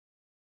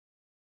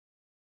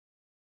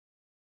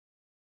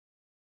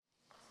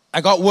I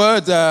got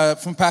word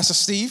from Pastor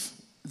Steve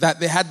that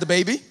they had the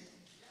baby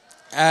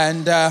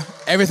and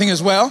everything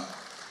is well.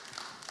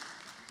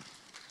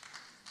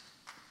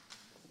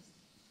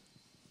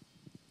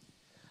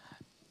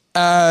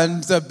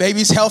 And the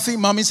baby's healthy,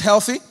 mommy's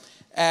healthy,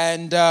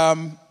 and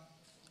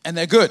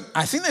they're good.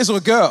 I think there's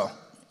a girl.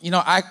 You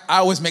know, I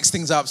always mix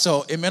things up,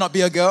 so it may not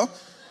be a girl,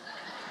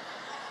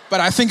 but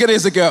I think it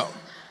is a girl.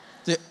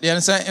 Do you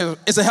understand?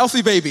 It's a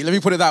healthy baby, let me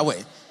put it that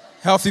way.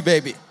 Healthy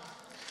baby.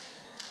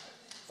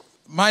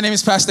 My name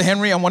is Pastor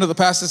Henry. I'm one of the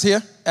pastors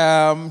here.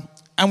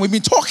 And we've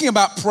been talking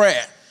about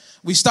prayer.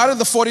 We started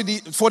the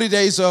 40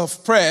 days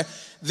of prayer.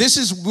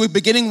 We're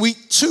beginning week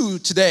 2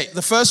 today.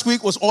 The first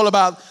week was all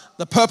about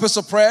the purpose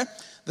of prayer.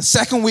 The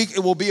second week,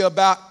 it will be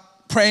about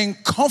praying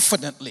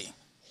confidently.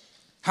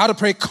 How to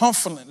pray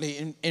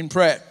confidently in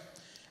prayer.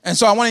 And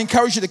so I want to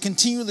encourage you to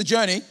continue the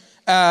journey.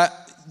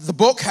 The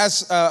book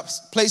has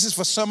places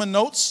for sermon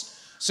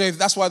notes. So if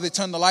that's why they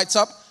turn the lights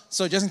up.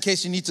 So just in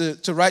case you need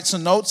to write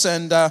some notes.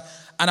 And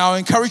I'll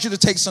encourage you to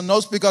take some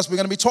notes because we're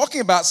going to be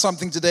talking about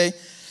something today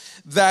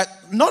that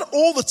not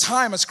all the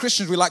time as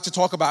Christians we like to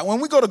talk about. When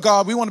we go to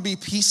God, we want to be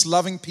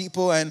peace-loving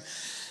people and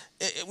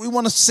we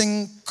want to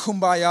sing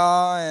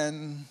Kumbaya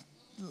and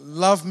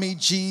love me,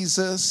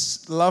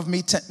 Jesus, love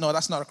me. No,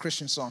 that's not a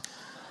Christian song.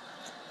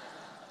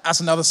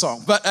 That's another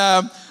song. But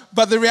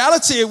the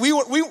reality, we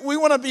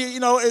want to be,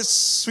 it's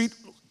sweet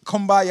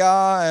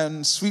Kumbaya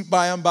and sweet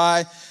by and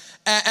by.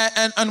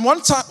 And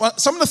one time,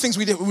 some of the things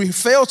we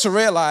fail to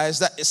realize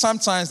that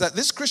sometimes that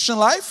this Christian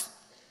life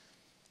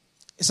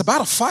is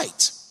about a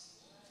fight.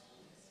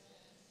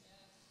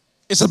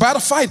 It's about a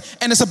fight.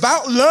 And it's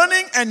about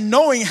learning and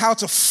knowing how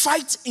to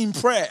fight in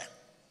prayer.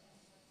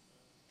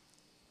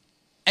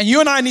 And you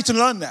and I need to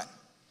learn that.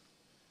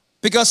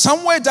 Because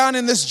somewhere down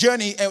in this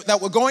journey that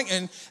we're going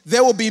in,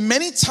 there will be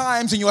many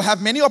times and you'll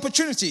have many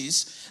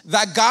opportunities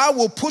that God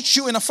will put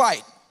you in a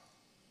fight.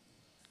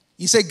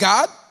 You say,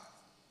 God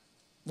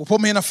will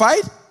put me in a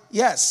fight?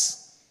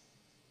 Yes.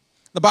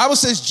 The Bible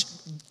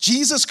says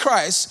Jesus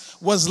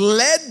Christ was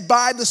led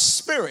by the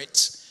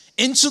Spirit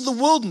into the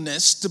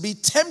wilderness to be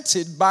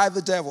tempted by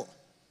the devil.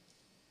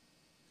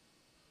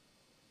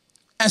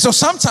 And so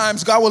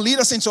sometimes God will lead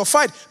us into a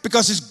fight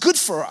because it's good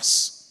for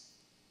us.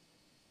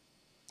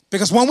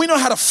 Because when we know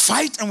how to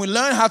fight and we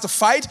learn how to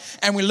fight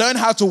and we learn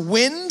how to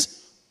win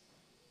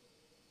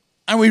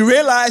and we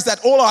realize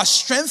that all our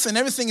strength and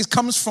everything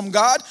comes from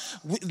God,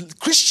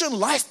 Christian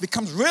life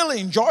becomes really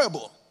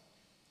enjoyable.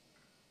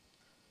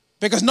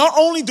 Because not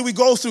only do we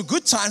go through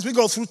good times, we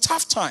go through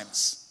tough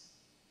times.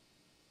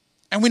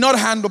 And we know how to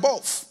handle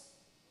both.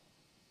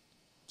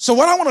 So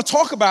what I want to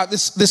talk about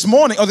this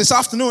morning or this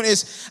afternoon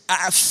is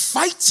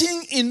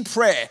fighting in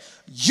prayer.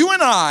 You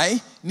and I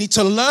need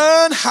to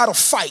learn how to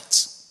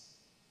fight.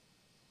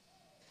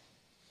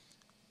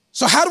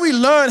 So how do we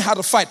learn how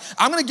to fight?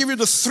 I'm going to give you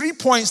the 3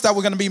 points that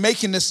we're going to be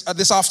making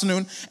this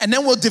afternoon, and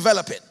then we'll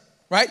develop it,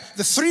 right?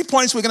 The 3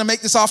 points we're going to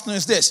make this afternoon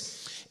is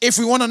this. If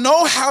we want to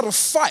know how to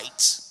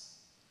fight,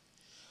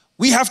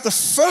 we have to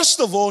first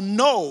of all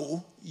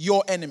know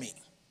your enemy.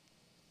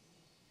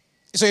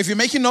 So if you're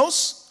making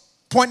notes,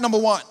 point number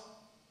 1.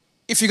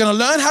 If you're going to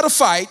learn how to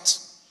fight,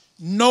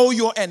 know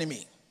your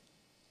enemy.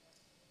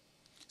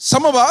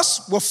 Some of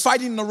us were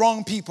fighting the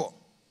wrong people.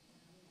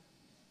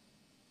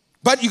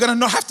 But you're going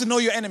to have to know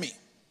your enemy.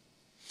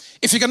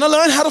 If you're going to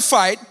learn how to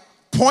fight,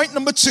 point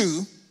number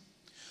 2,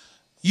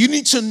 you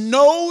need to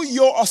know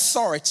your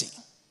authority.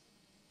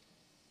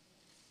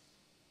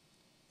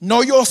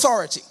 Know your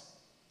authority.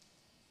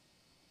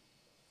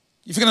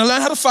 If you're going to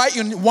learn how to fight,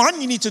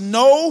 you need to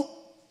know.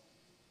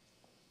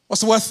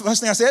 What's the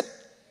first thing I said?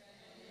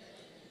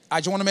 I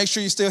just want to make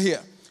sure you're still here.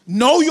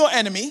 Know your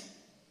enemy.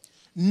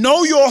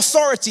 Know your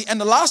authority. And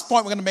the last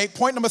point we're going to make,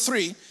 point number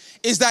 3,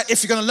 is that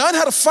if you're going to learn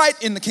how to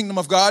fight in the kingdom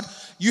of God,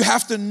 you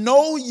have to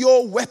know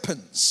your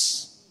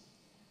weapons.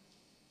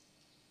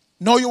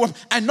 Know your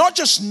weapons. And not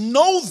just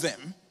know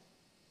them,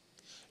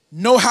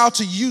 know how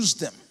to use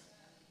them.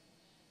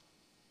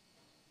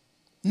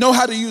 Know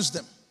how to use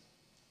them.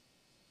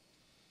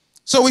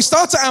 So we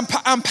start to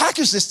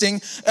unpackage this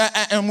thing,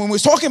 and when we're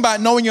talking about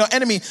knowing your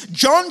enemy,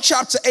 John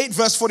chapter 8,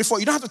 verse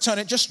 44, you don't have to turn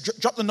it, just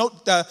drop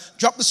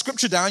the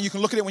scripture down. You can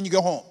look at it when you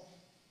go home.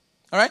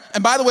 All right?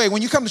 And by the way,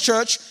 when you come to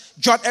church,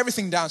 jot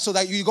everything down so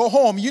that you go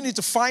home, you need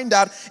to find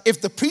out if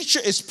the preacher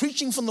is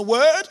preaching from the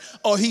word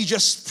or he's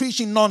just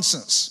preaching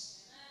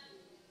nonsense.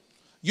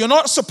 You're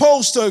not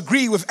supposed to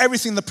agree with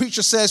everything the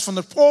preacher says from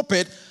the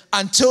pulpit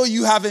until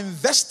you have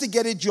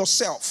investigated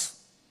yourself.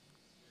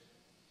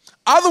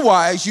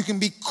 Otherwise, you can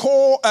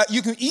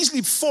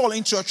easily fall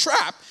into a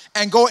trap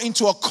and go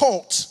into a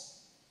cult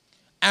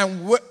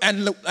and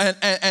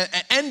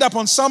end up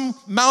on some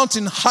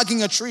mountain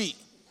hugging a tree.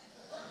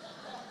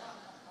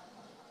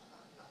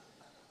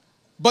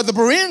 But the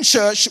Berean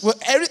church,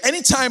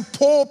 anytime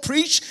Paul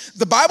preached,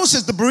 the Bible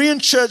says the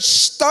Berean church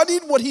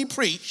studied what he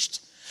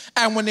preached,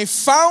 and when they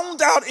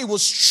found out it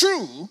was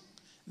true,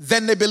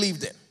 then they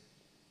believed it.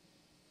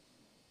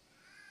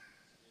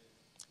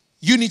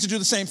 You need to do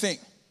the same thing.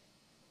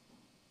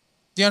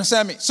 Do you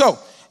understand me? So,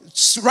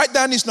 Write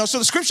down these notes. So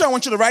the scripture I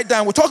want you to write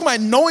down, we're talking about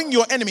knowing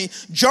your enemy.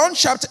 John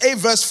chapter 8,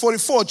 verse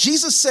 44.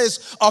 Jesus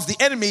says of the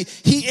enemy,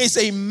 he is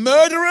a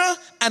murderer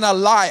and a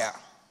liar.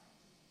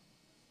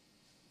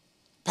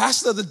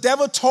 Pastor, the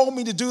devil told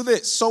me to do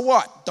this. So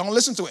what? Don't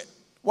listen to it.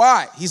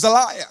 Why? He's a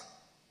liar.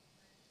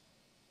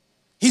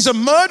 He's a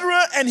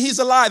murderer and he's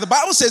a liar. The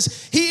Bible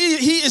says he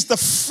is the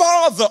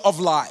father of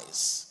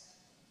lies.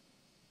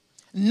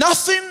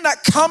 Nothing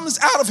that comes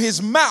out of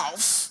his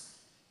mouth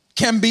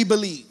can be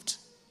believed.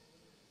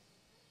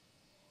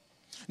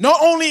 Not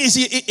only is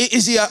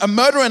he a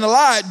murderer and a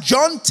liar,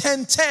 John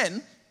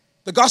 10:10,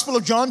 the Gospel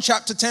of John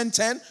chapter 10,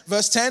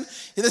 verse 10,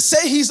 they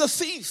say he's a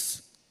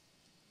thief.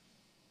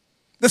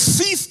 The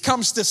thief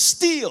comes to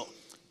steal,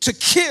 to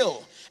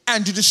kill,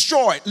 and to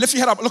destroy. Lift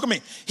your head up, look at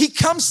me. He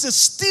comes to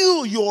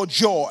steal your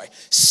joy,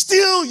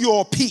 steal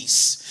your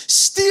peace,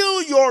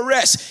 steal your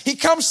rest. He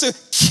comes to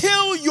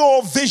kill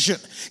your vision,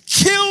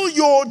 kill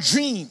your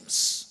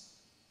dreams.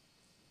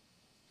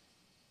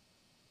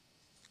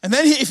 And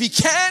then if he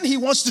can, he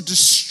wants to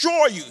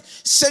destroy you,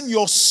 send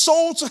your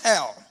soul to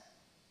hell.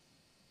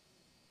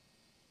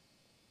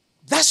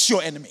 That's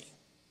your enemy.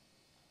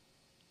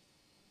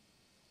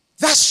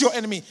 That's your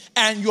enemy.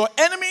 And your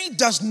enemy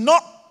does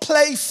not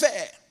play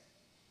fair.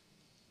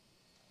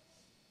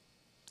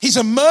 He's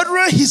a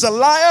murderer, he's a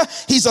liar,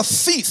 he's a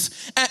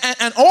thief.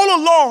 And all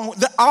along,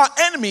 our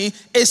enemy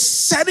is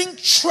setting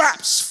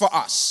traps for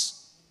us.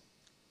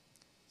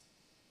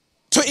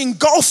 To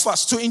engulf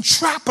us, to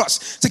entrap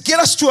us, to get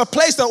us to a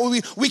place that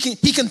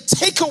he can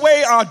take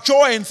away our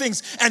joy and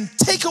things and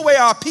take away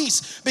our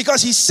peace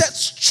because he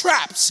sets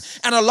traps.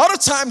 And a lot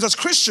of times as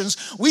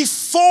Christians, we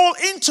fall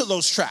into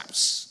those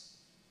traps.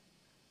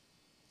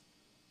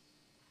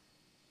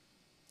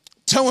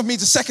 Turn with me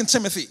to 2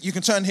 Timothy. You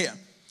can turn here.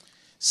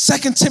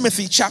 2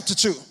 Timothy chapter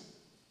 2.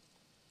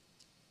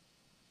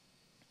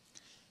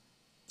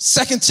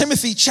 2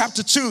 Timothy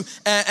chapter 2.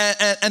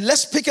 And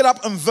let's pick it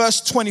up in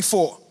verse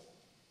 24.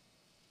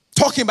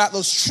 Talking about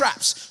those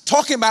traps.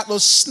 Talking about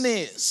those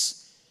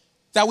snares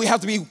that we have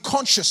to be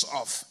conscious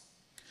of.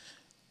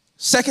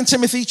 2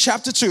 Timothy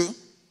chapter 2.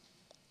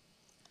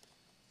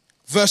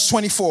 Verse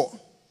 24.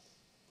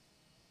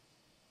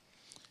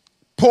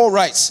 Paul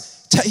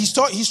writes,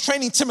 he's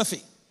training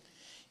Timothy.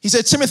 He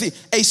said, Timothy,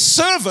 a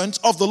servant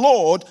of the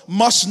Lord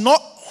must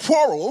not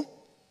quarrel,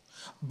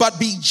 but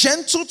be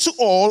gentle to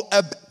all,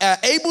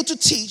 able to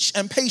teach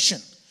and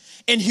patient.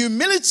 In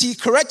humility,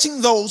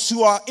 correcting those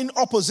who are in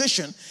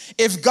opposition,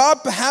 if God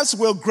perhaps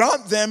will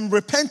grant them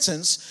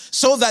repentance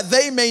so that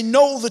they may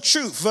know the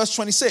truth. Verse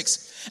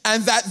 26.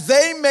 And that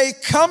they may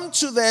come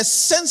to their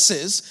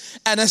senses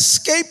and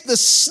escape the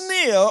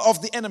snare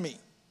of the enemy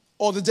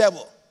or the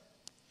devil,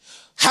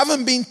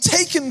 having been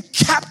taken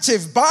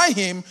captive by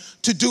him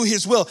to do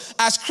his will.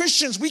 As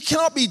Christians, we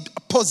cannot be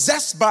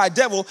possessed by a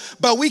devil,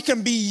 but we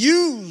can be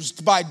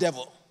used by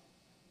devil.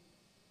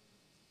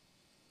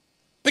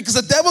 Because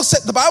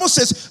the Bible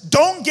says,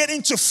 don't get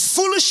into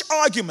foolish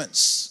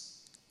arguments.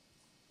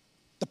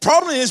 The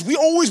problem is we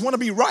always want to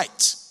be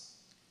right.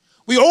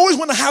 We always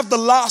want to have the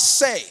last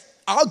say.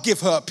 I'll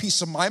give her a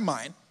piece of my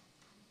mind.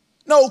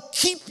 No,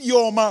 keep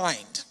your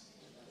mind.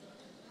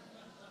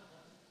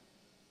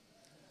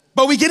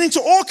 But we get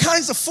into all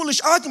kinds of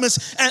foolish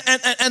arguments,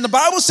 and the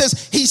Bible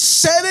says he's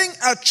setting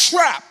a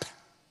trap.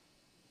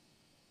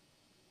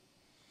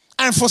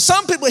 And for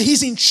some people,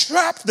 he's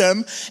entrapped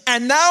them,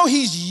 and now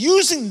he's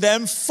using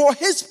them for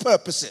his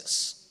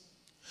purposes.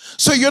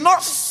 So you're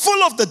not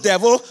full of the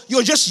devil,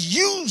 you're just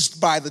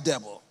used by the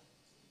devil.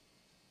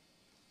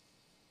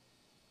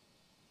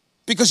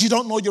 Because you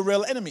don't know your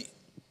real enemy.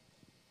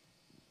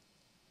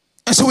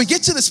 And so we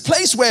get to this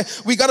place where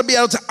we got to be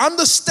able to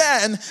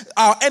understand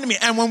our enemy.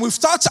 And when we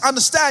start to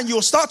understand,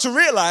 you'll start to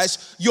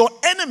realize your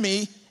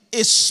enemy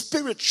is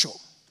spiritual.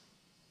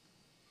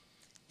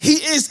 He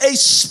is a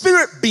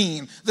spirit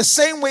being, the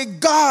same way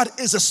God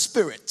is a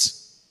spirit.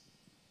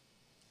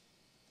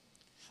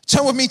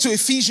 Turn with me to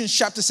Ephesians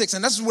chapter 6,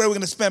 and this is where we're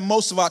going to spend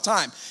most of our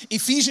time.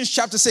 Ephesians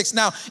chapter 6.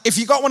 Now, if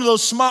you got one of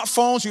those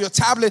smartphones or your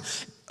tablet,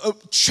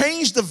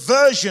 change the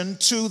version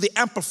to the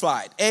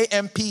Amplified,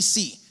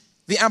 AMPC.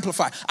 The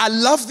Amplified. I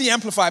love the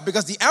Amplified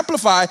because the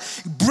Amplified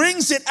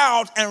brings it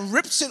out and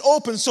rips it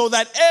open so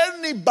that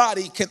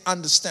anybody can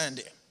understand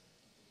it.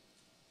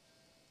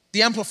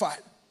 The Amplified.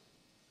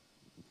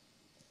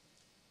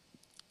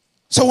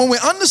 So when we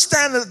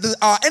understand that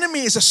our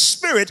enemy is a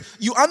spirit,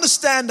 you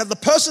understand that the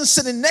person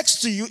sitting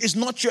next to you is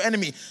not your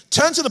enemy.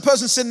 Turn to the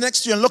person sitting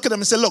next to you and look at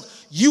them and say, look,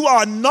 you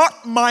are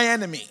not my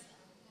enemy.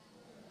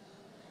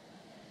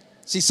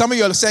 See, some of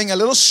you are saying a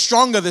little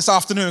stronger this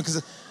afternoon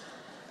because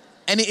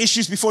any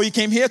issues before you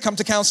came here, come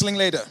to counseling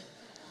later.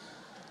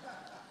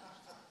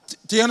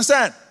 Do you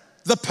understand?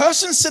 The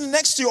person sitting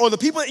next to you or the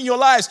people in your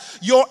lives,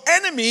 your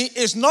enemy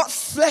is not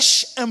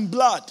flesh and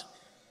blood.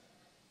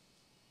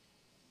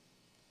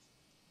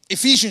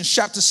 Ephesians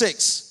chapter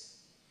 6.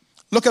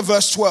 Look at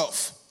verse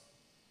 12.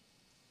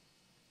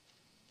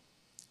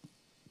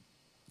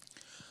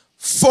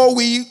 For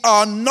we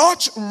are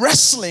not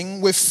wrestling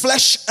with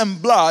flesh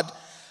and blood,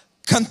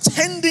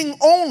 contending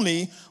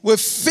only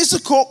with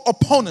physical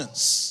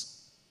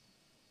opponents.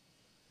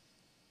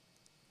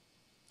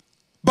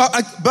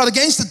 But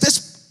against the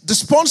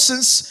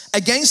despots,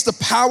 against the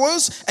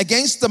powers,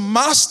 against the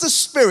master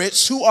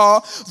spirits who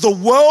are the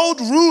world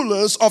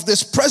rulers of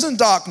this present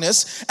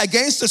darkness,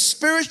 against the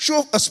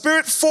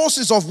spirit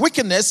forces of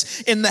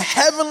wickedness in the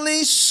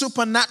heavenly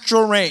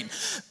supernatural realm.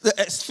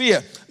 The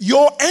sphere.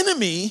 Your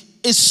enemy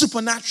is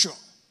supernatural.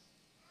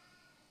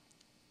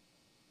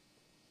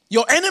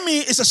 Your enemy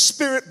is a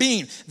spirit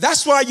being.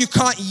 That's why you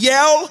can't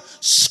yell,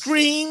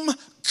 scream,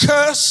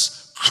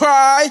 curse,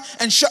 cry,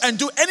 and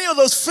do any of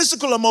those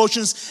physical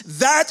emotions.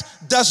 That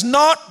does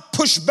not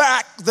push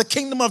back the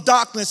kingdom of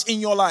darkness in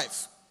your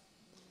life.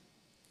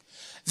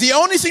 The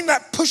only thing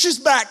that pushes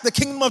back the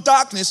kingdom of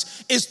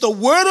darkness is the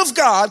word of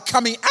God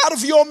coming out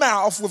of your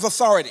mouth with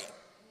authority.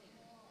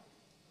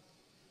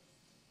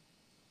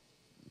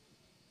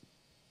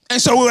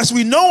 And so as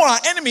we know our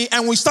enemy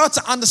and we start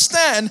to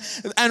understand,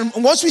 and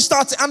once we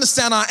start to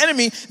understand our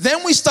enemy,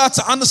 then we start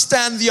to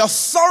understand the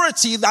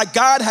authority that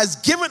God has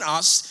given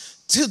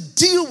us to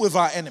deal with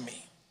our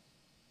enemy.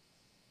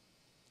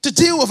 To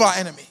deal with our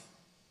enemy.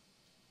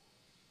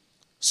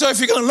 So if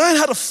you're going to learn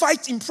how to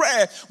fight in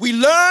prayer, we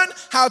learn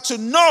how to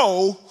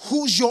know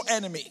who's your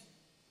enemy.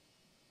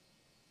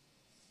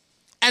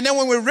 And then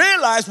when we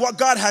realize what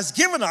God has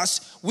given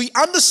us, we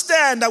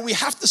understand that we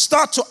have to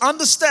start to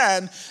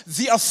understand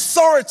the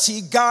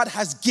authority God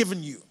has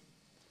given you.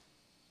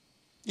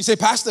 You say,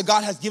 Pastor,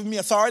 God has given me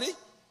authority?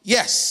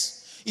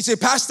 Yes. You say,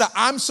 Pastor,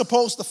 I'm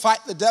supposed to fight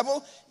the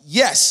devil?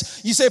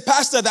 Yes. You say,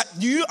 Pastor,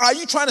 are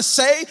you trying to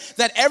say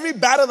that every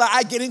battle that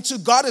I get into,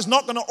 God is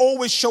not going to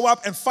always show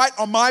up and fight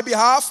on my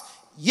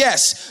behalf?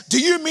 Yes. Do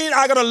you mean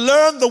I got to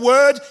learn the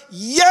word?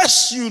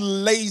 Yes, you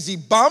lazy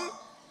bum.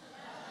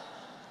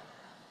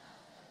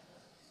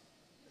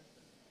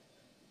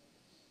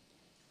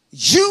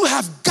 You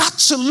have got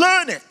to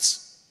learn it.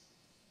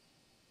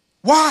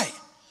 Why?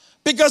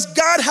 Because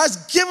God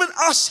has given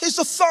us his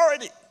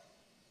authority.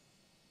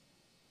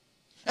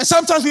 And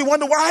sometimes we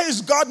wonder, why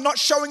is God not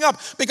showing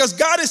up? Because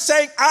God is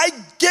saying, I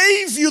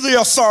gave you the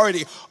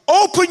authority.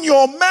 Open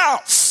your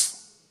mouth.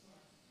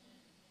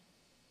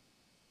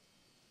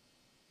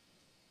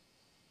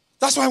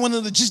 That's why one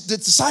of the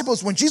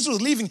disciples, when Jesus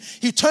was leaving,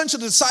 he turned to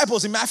the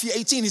disciples in Matthew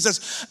 18. He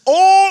says,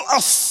 all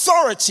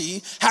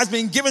authority has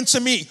been given to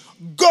me.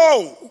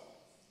 Go.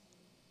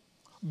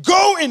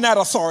 Go in that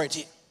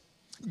authority.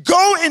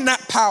 Go in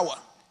that power.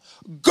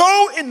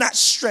 Go in that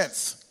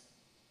strength.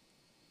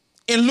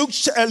 In Luke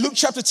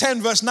chapter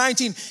 10, verse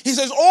 19, he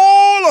says,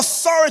 all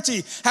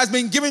authority has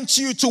been given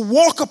to you to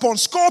walk upon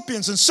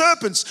scorpions and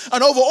serpents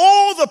and over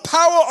all the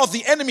power of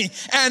the enemy,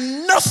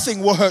 and nothing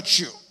will hurt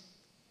you.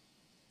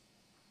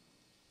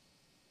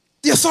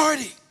 The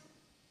authority.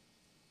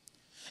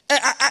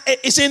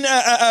 It's in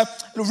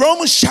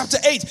Romans chapter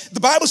 8.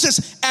 The Bible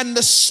says, and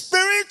the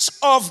Spirit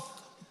of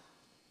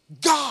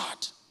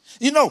God.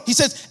 You know, he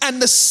says, and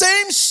the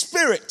same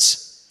Spirit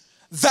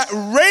that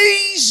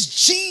raised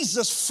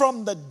Jesus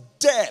from the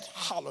dead.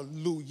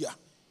 Hallelujah.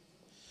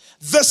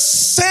 The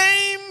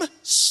same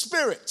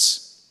Spirit.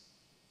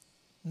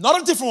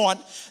 Not a different one.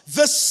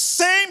 The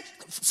same.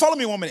 Follow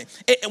me 1 minute.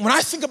 When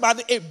I think about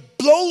it, it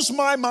blows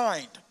my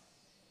mind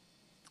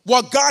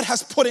what God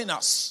has put in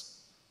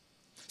us.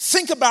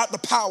 Think about the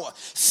power.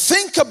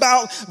 Think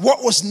about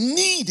what was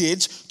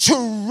needed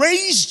to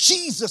raise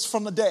Jesus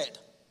from the dead.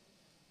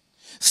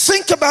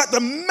 Think about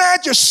the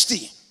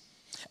majesty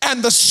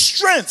and the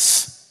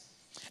strength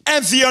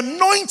and the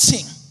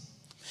anointing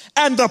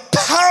and the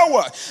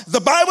power.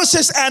 The Bible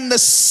says, and the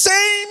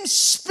same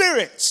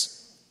Spirit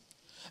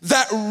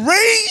that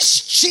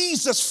raised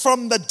Jesus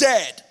from the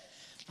dead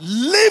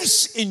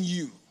lives in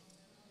you.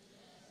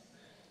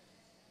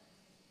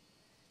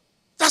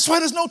 That's why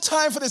there's no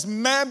time for this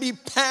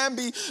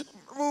mamby-pamby,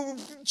 oh,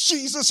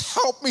 Jesus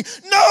help me.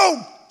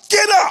 No,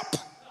 get up.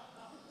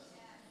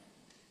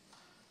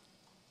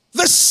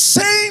 The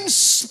same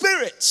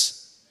Spirit.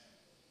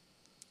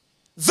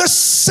 The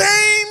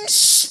same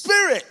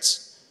Spirit.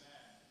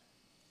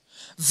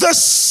 The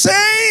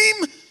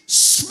same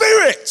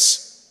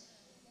Spirit.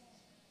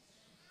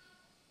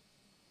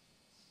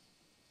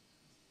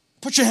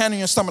 Put your hand on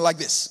your stomach like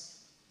this.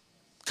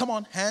 Come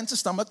on, hand to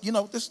stomach. You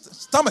know, this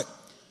stomach.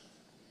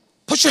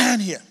 Put your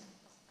hand here.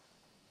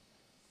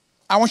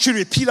 I want you to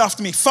repeat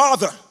after me.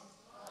 Father,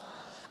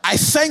 I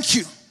thank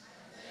you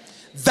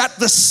that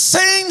the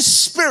same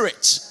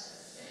Spirit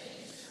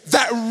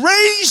that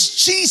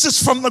raised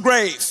Jesus from the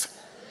grave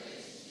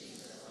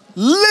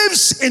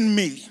lives in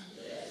me,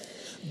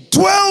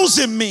 dwells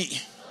in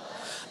me,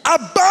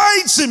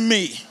 abides in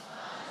me.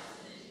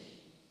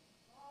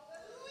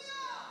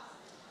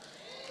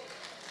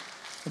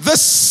 The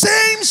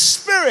same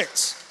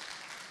Spirit.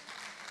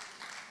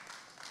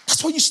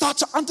 That's when you start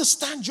to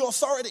understand your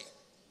authority.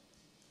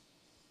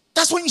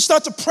 That's when you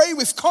start to pray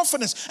with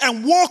confidence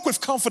and walk with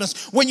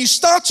confidence. When you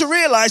start to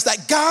realize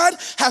that God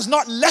has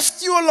not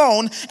left you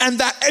alone, and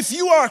that if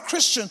you are a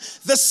Christian,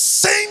 the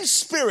same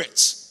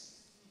Spirit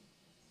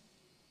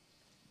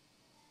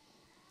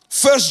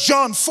 1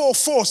 John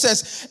 4:4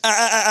 says,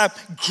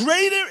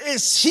 greater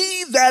is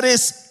he that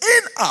is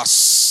in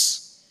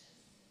us.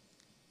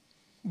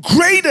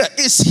 Greater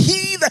is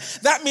he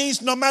that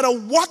means no matter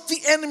what the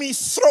enemy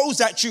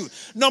throws at you,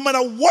 no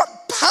matter what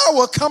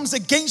power comes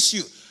against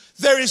you,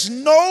 there is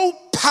no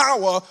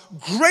power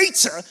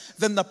greater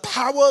than the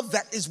power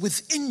that is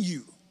within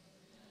you.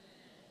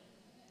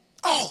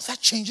 Oh, that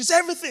changes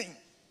everything.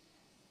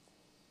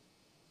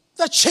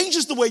 That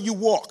changes the way you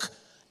walk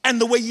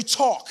and the way you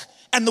talk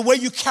and the way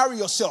you carry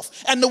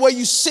yourself and the way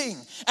you sing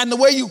and the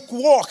way you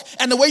walk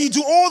and the way you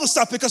do all the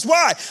stuff. Because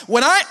why?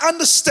 When I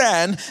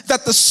understand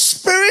that the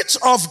Spirit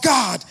of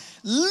God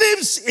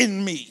lives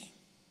in me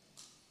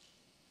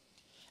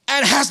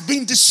and has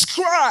been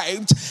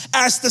described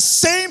as the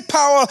same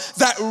power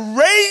that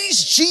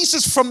raised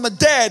Jesus from the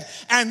dead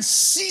and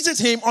seated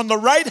him on the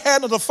right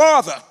hand of the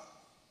Father,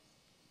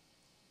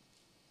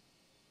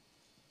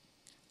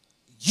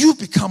 you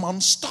become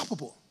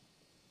unstoppable.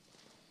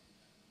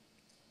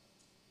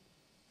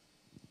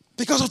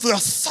 Because of the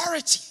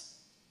authority.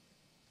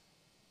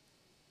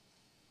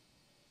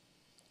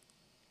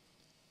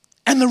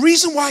 And the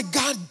reason why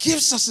God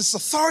gives us this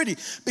authority,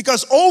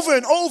 because over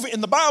and over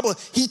in the Bible,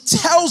 he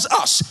tells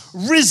us,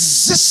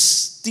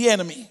 resist the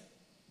enemy.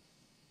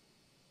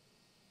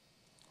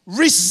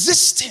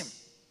 Resist him.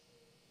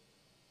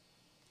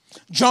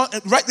 John,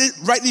 write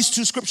these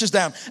two scriptures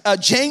down.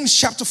 James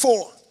chapter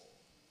 4.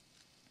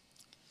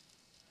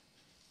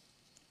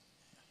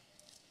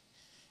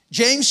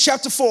 James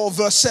chapter 4,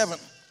 verse 7.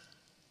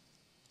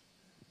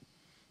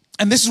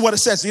 And this is what it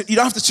says. You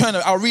don't have to turn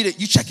it. I'll read it.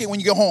 You check it when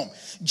you go home.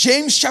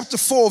 James chapter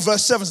 4,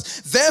 verse 7.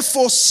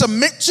 Therefore,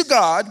 submit to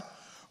God,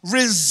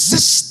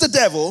 resist the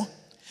devil,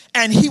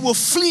 and he will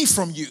flee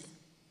from you.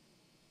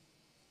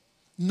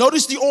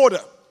 Notice the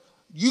order.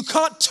 You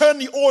can't turn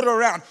the order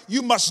around.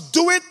 You must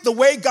do it the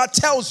way God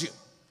tells you.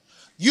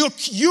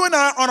 You and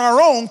I on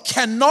our own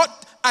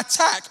cannot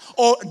attack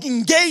or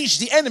engage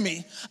the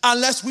enemy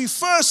unless we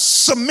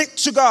first submit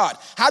to God.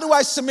 How do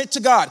I submit to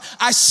God?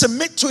 I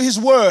submit to his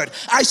word.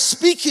 I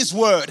speak his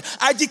word.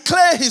 I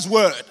declare his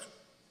word.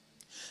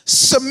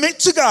 Submit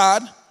to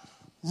God,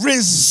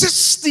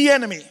 resist the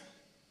enemy,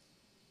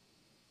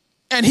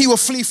 and he will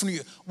flee from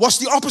you. What's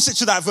the opposite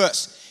to that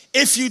verse?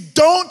 If you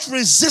don't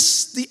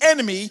resist the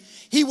enemy,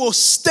 he will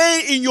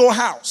stay in your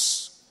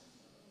house.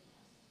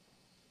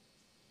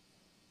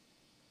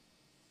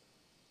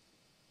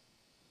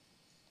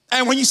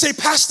 And when you say,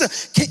 Pastor,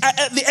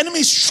 the enemy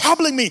is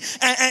troubling me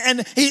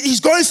and he's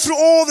going through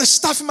all this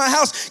stuff in my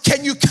house.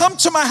 Can you come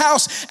to my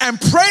house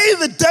and pray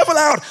the devil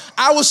out?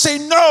 I will say,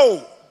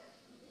 no.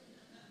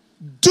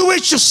 Do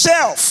it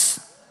yourself.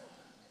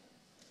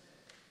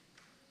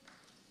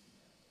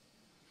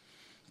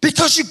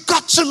 Because you've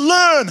got to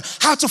learn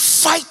how to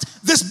fight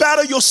this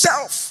battle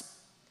yourself.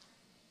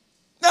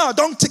 Now,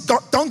 don't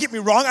get me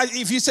wrong.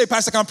 If you say,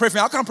 Pastor, can't pray for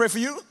me, I can't pray for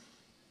you.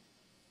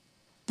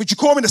 But you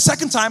call me the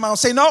second time, I'll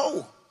say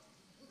no.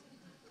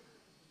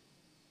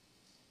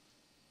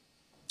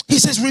 He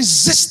says,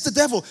 resist the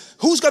devil.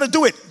 Who's going to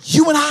do it?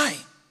 You and I.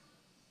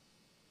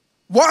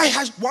 Why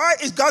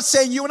is God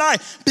saying you and I?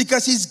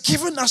 Because he's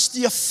given us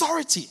the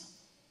authority.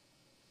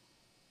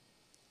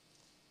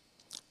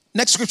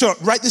 Next scripture,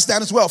 write this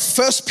down as well.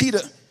 1 Peter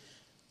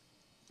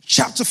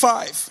chapter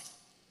 5,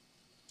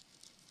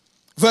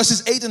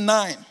 verses 8 and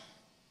 9.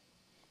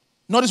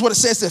 Notice what it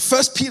says there.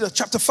 1 Peter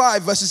chapter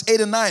 5, verses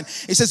 8 and 9.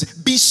 It says,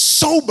 be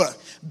sober,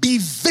 be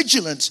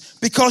vigilant,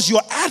 because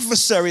your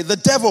adversary, the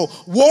devil,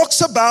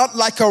 walks about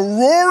like a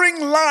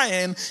roaring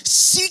lion,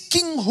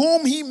 seeking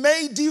whom he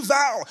may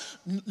devour.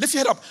 Lift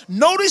your head up.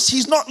 Notice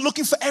he's not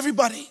looking for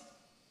everybody.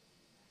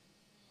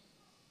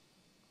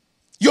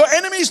 Your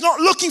enemy is not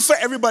looking for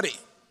everybody.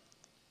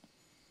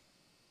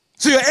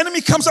 So your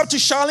enemy comes up to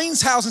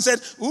Charlene's house and said,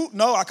 ooh,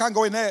 no, I can't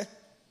go in there.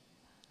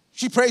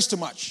 She prays too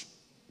much.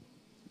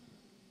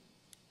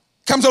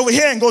 Comes over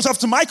here and goes up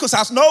to Michael's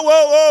house. No,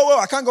 whoa,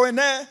 I can't go in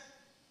there.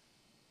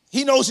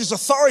 He knows his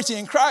authority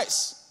in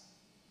Christ.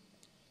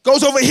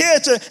 Goes over here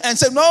and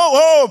says,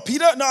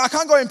 Peter, no, I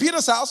can't go in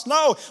Peter's house.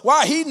 No.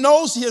 Why? He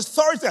knows his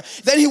authority.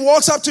 Then he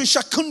walks up to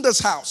Shakunda's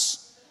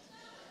house.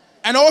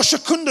 And all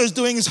Shakunda is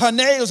doing is her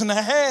nails and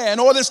her hair and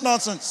all this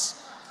nonsense.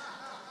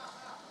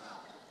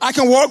 I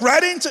can walk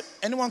right into...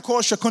 Anyone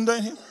call Shakunda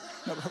in here?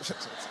 No.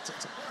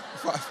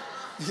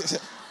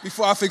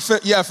 Before I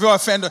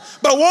offend her.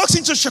 But walks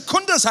into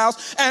Shakunda's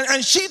house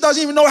and she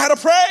doesn't even know how to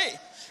pray.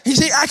 He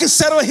says, I can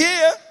settle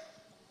here.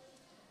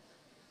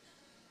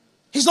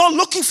 He's not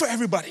looking for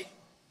everybody.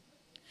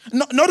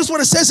 Notice what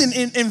it says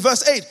in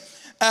verse 8,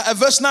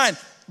 verse 9.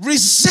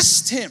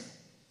 Resist him,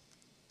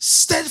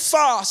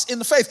 steadfast in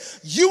the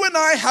faith. You and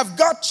I have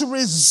got to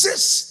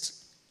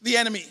resist the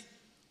enemy.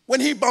 When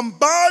he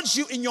bombards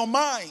you in your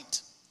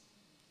mind,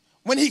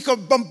 when he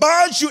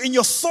bombards you in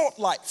your thought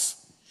life,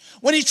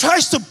 when he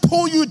tries to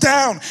pull you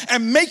down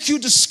and make you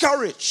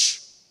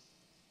discouraged.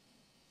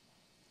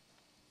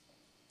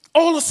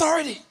 All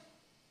authority.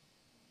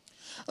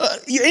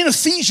 In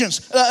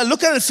Ephesians,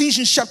 look at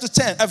Ephesians chapter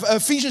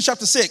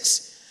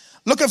 6.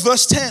 Look at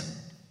verse 10.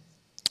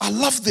 I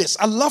love this.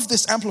 I love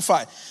this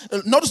amplified.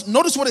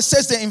 Notice what it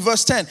says there in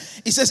verse 10.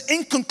 It says,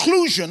 in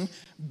conclusion,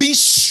 be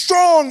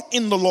strong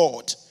in the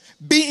Lord.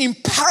 Be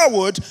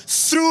empowered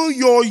through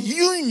your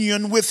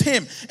union with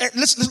him.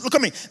 Let's look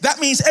at me. That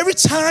means every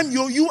time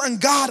you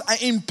and God are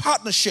in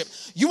partnership,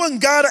 you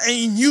and God are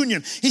in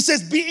union. He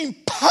says, be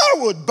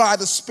empowered by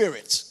the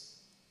Spirit.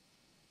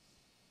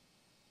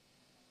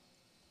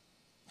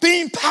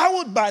 Be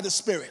empowered by the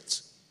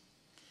Spirit.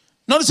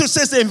 Notice what it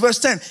says there in verse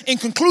 10. In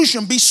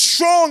conclusion, be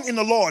strong in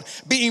the Lord.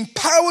 Be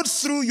empowered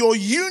through your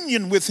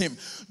union with him.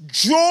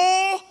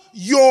 Draw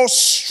your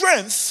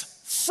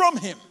strength from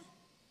him.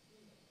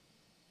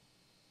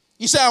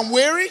 You say, I'm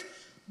weary?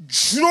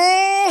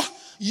 Draw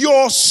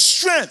your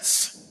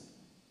strength.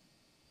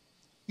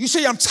 You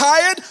say, I'm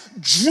tired?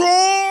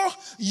 Draw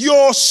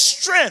your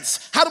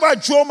strength. How do I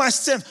draw my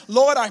strength?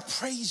 Lord, I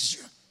praise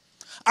you.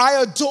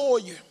 I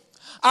adore you.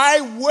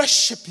 I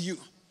worship you.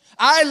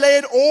 I lay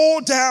it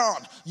all down.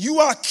 You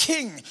are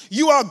King.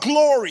 You are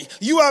glory.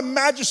 You are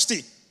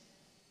majesty.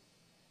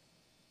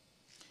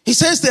 He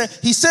says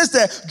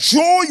that,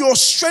 draw your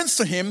strength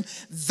to him,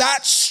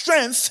 that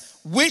strength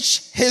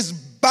which his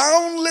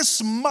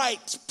boundless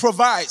might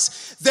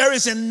provides. There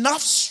is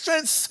enough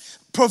strength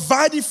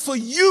provided for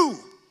you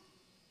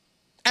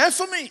and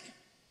for me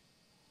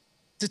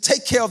to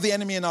take care of the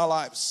enemy in our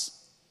lives.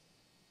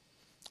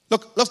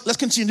 Look, let's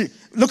continue.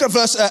 Look at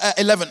verse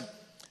 11.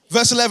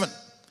 Verse 11.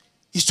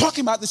 He's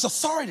talking about this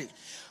authority.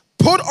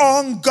 Put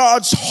on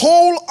God's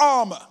whole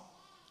armor.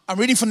 I'm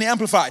reading from the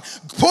Amplified.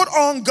 Put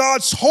on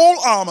God's whole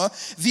armor,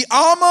 the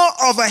armor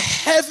of a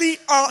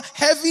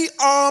heavy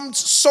armed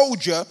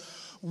soldier,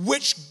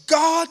 which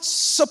God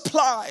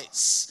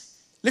supplies.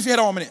 Lift your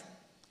head on a minute.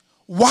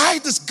 Why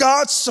does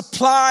God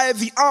supply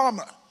the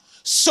armor?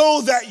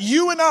 So that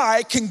you and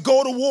I can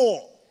go to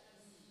war.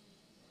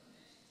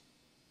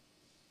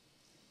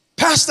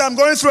 Pastor, I'm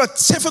going through a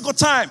difficult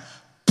time.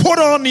 Put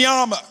on the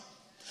armor.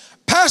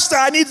 Pastor,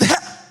 I need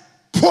help.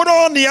 Put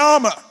on the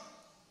armor.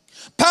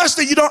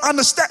 Pastor, you don't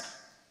understand.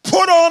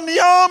 Put on the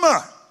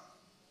armor.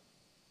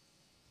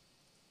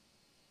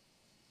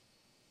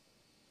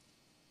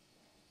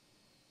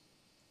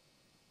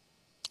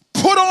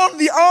 Put on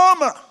the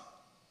armor.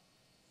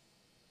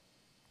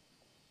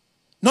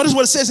 Notice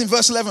what it says in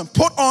verse 11.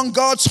 Put on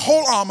God's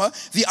whole armor,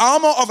 the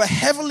armor of a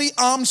heavily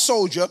armed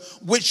soldier,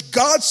 which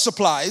God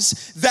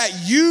supplies, that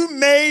you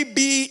may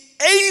be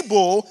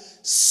able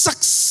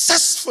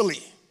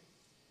successfully.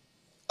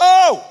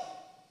 Oh,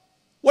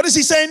 what is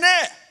he saying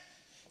there?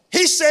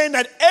 He's saying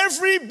that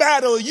every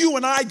battle you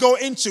and I go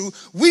into,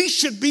 we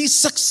should be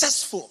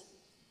successful.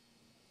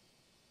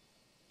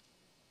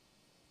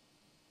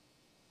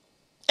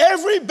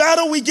 Every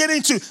battle we get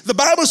into, the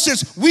Bible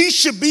says we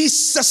should be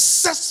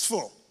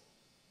successful.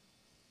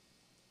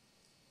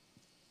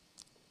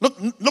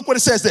 Look what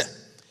it says there.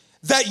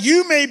 That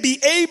you may be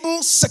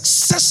able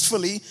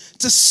successfully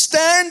to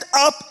stand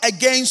up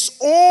against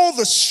all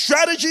the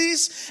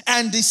strategies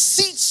and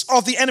deceits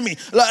of the enemy.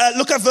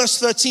 Look at verse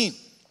 13.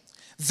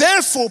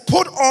 Therefore,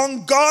 put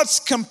on God's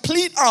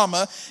complete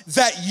armor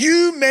that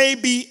you may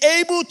be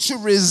able to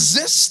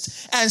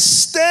resist and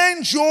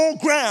stand your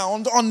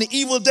ground on the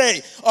evil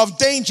day of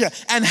danger.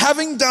 And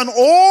having done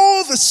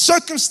all the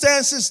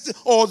circumstances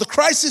or the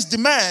crisis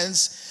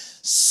demands,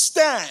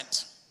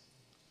 stand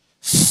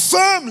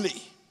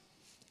firmly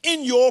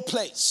in your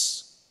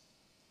place.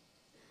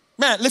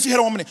 Man, lift your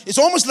head on a minute. It's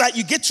almost like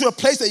you get to a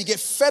place that you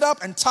get fed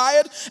up and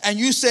tired and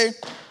you say,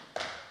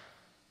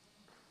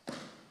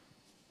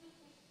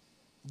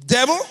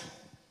 devil,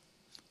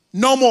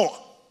 no more.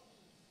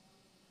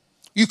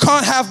 You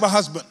can't have my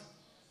husband.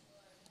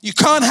 You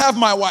can't have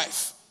my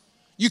wife.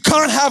 You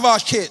can't have our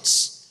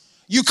kids.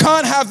 You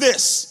can't have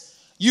this.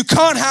 You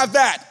can't have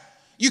that.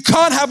 You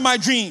can't have my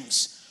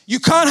dreams. You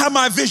can't have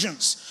my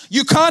visions.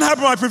 You can't have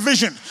my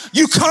provision.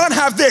 You can't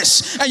have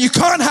this and you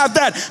can't have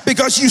that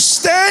because you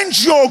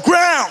stand your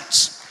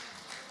ground.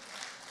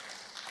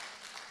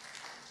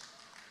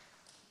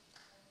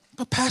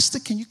 But Pastor,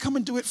 can you come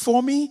and do it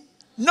for me?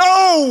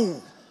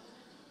 No.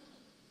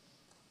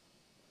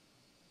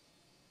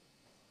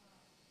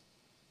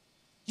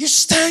 You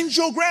stand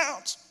your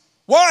ground.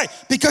 Why?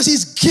 Because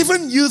he's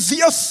given you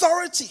the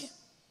authority.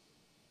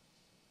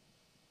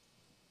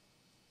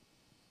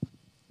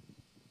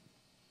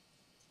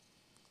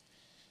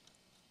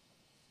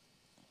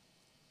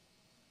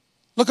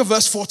 Look at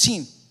verse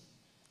 14.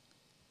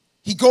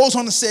 He goes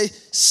on to say,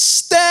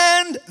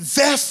 stand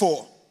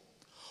therefore,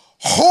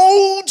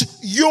 hold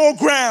your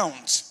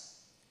ground,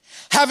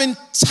 having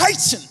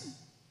tightened.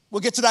 We'll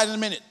get to that in a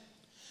minute.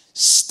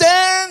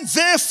 Stand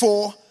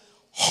therefore,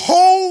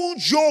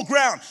 hold your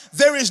ground.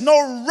 There is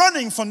no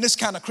running from this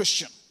kind of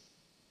Christian.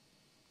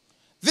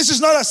 This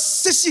is not a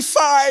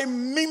sissify,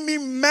 mimi,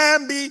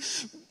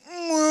 mamby.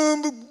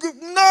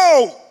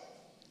 No,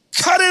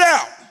 cut it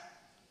out.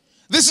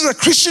 This is a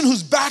Christian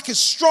whose back is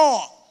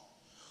strong,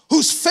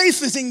 whose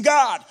faith is in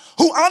God,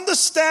 who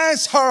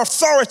understands her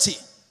authority,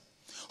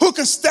 who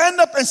can stand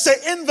up and say,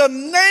 in the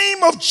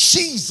name of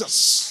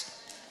Jesus.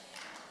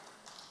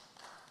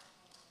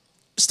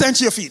 Stand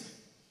to your feet.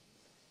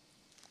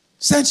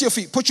 Stand to your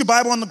feet. Put your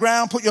Bible on the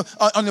ground. Put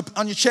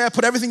on your chair.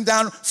 Put everything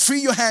down. Free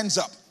your hands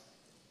up.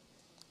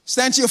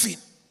 Stand to your feet.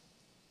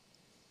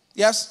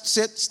 Yes,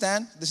 sit,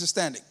 stand. This is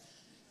standing.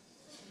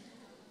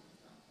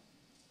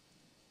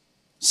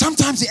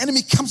 Sometimes the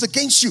enemy comes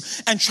against you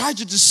and tries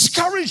to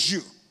discourage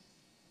you.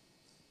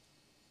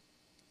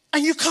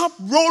 And you can't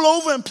roll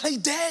over and play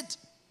dead.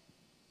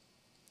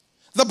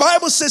 The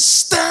Bible says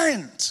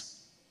stand.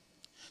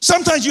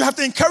 Sometimes you have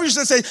to encourage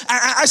them and say,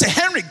 I say,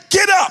 Henry,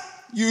 get up,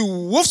 you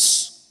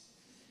woofs.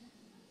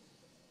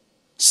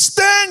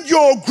 Stand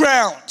your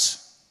ground.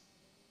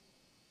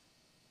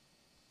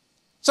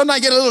 Sometimes I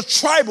get a little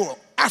tribal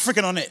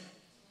African on it.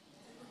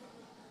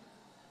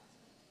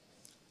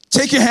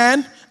 Take your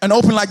hand and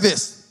open like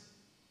this.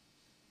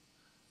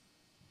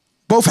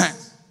 Both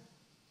hands.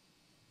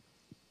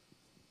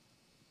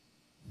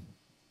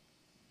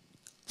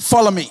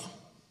 Follow me.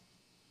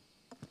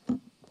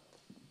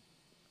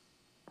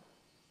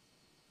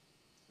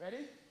 Ready?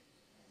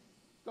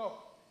 Go.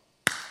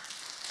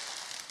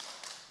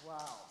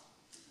 Wow.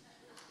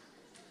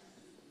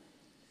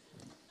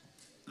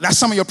 That's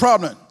some of your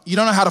problem. You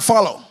don't know how to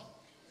follow.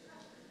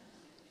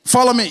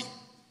 Follow me.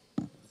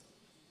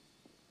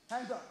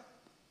 Hands up.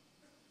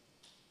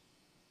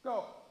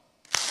 Go.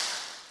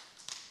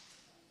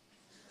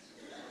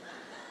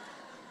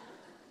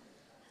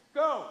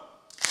 Go.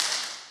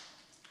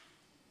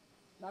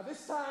 Now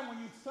this time when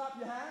you clap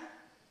your hand,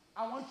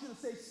 I want you to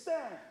say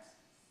stand.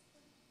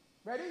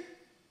 Ready?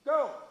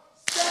 Go.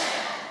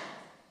 Stand.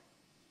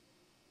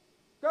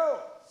 Go.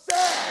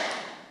 Stand.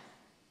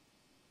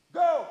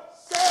 Go.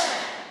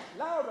 Stand.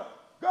 Louder.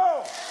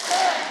 Go.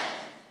 Stand.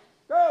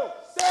 Go.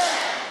 Stand.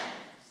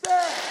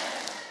 Stand.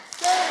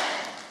 Stand.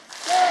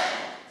 Stand.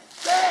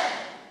 Stand.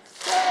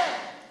 Stand.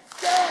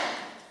 Stand.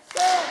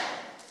 Stand.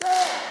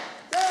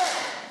 Stand.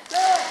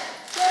 Stand.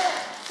 Stand.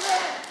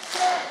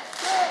 Stand.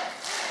 Stand.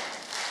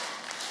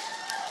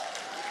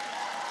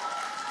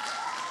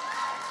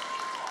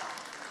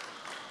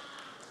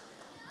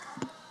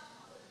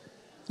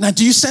 Now,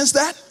 do you sense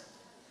that?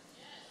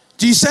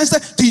 Do you sense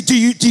that?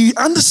 Do you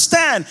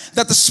understand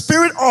that the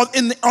Spirit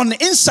on the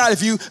inside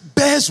of you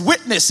bears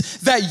witness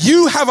that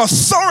you have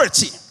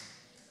authority?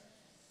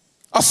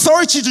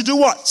 Authority to do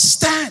what?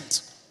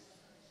 Stand.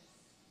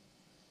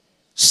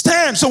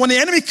 Stand. So when the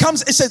enemy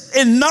comes, it says,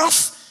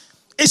 enough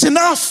is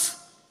enough.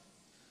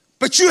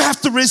 But you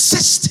have to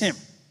resist him.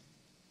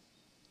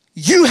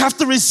 You have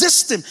to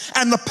resist him.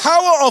 And the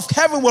power of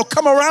heaven will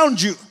come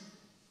around you.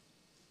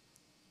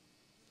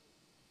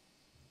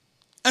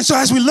 And so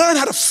as we learn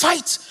how to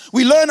fight,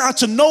 we learn how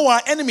to know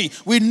our enemy.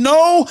 We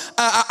know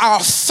our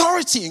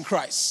authority in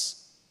Christ.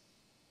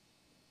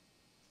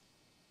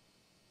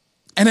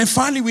 And then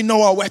finally, we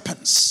know our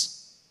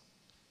weapons.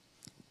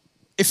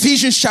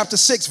 Ephesians chapter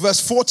 6,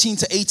 verse 14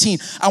 to 18.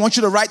 I want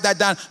you to write that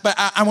down.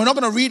 And we're not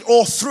going to read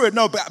all through it.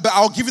 No, but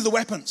I'll give you the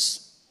weapons.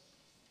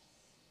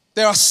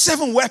 There are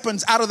 7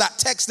 weapons out of that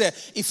text there.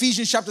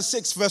 Ephesians chapter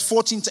 6, verse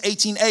 14 to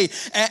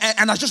 18a.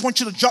 And I just want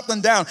you to jot them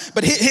down.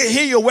 But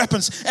here are your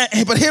weapons.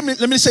 But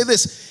let me say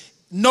this.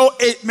 No,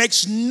 it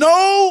makes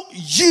no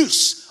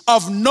use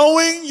of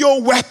knowing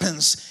your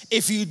weapons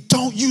if you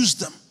don't use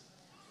them.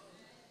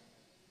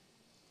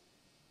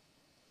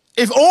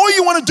 If all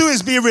you want to do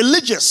is be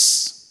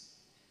religious,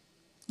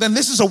 then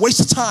this is a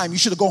waste of time. You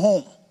should go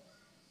home.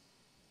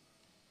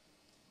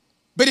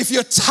 But if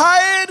you're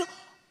tired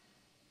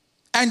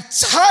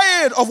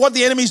of what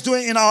the enemy is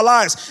doing in our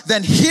lives,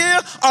 then here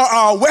are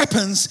our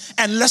weapons,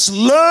 and let's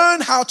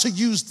learn how to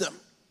use them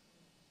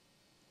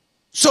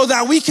so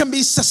that we can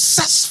be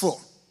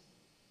successful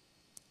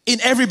in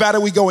every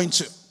battle we go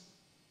into.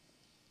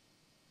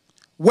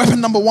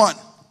 Weapon number 1.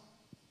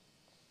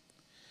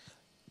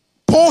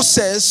 Paul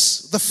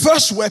says the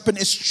first weapon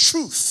is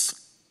truth.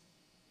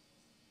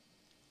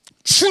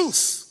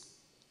 Truth.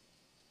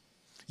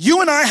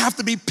 You and I have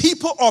to be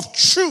people of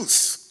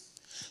truth.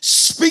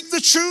 Speak the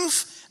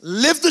truth,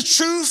 live the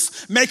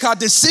truth, make our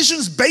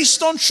decisions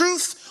based on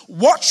truth.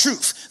 What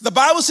truth? The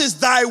Bible says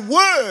thy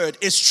word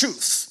is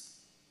truth.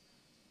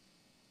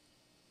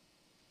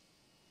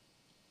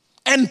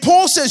 And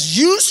Paul says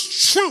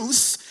use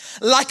truth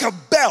like a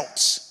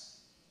belt.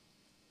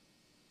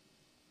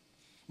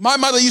 My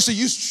mother used to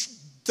use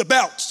the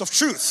belts of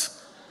truth.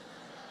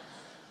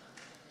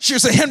 She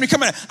would say, Henry,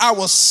 come here. I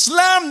will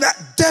slam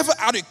that devil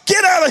out of you.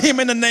 Get out of him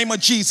in the name of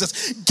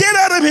Jesus. Get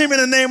out of him in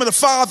the name of the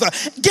Father.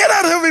 Get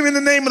out of him in the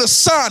name of the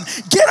Son.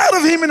 Get out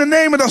of him in the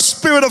name of the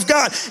Spirit of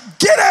God.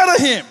 Get out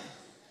of him.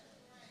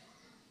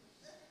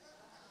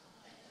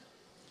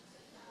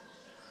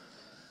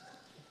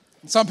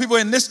 Some people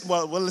in this,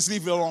 well, let's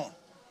leave it alone.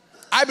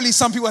 I believe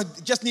some people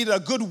just needed a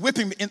good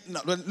whipping.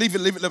 No, leave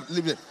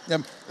it.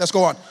 Let's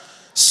go on.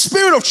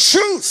 Spirit of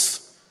truth.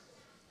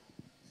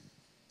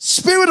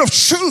 Spirit of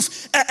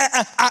truth.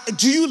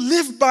 Do you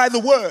live by the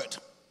word?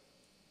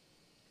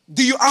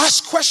 Do you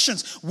ask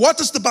questions? What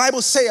does the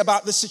Bible say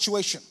about this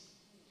situation?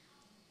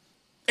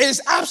 It is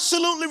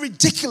absolutely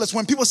ridiculous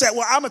when people say,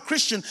 well, I'm a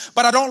Christian,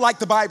 but I don't like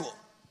the Bible.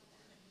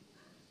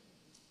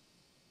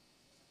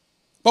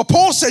 But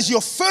Paul says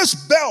your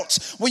first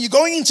belt when you're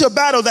going into a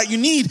battle that you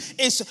need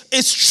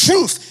is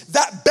truth.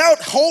 That belt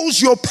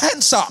holds your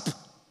pants up.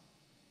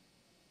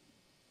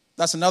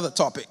 That's another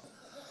topic.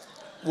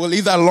 We'll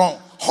leave that alone.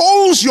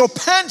 Holds your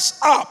pants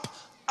up.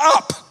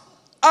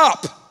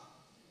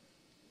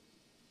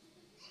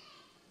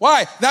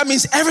 Why? That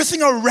means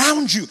everything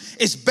around you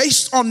is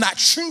based on that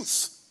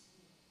truth.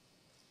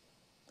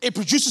 It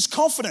produces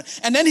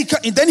confidence. And then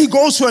he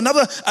goes to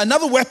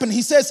another weapon.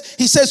 He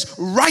says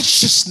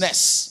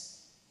righteousness.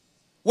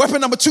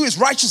 Weapon number 2 is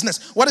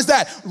righteousness. What is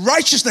that?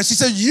 Righteousness. He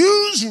says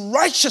use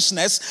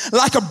righteousness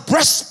like a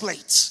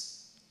breastplate,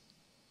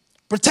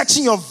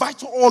 protecting your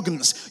vital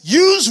organs.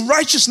 Use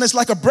righteousness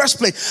like a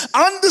breastplate.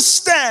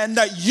 Understand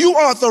that you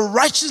are the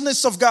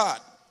righteousness of God.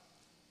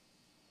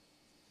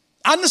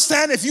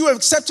 Understand if you have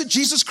accepted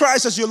Jesus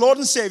Christ as your Lord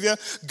and Savior,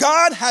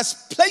 God has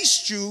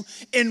placed you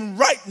in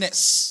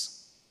rightness.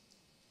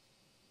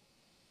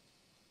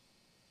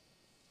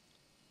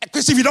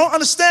 Because if you don't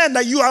understand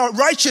that you are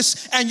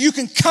righteous and you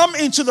can come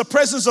into the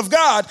presence of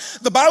God,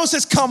 the Bible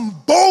says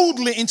come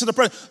boldly into the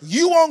presence.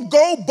 You won't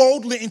go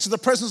boldly into the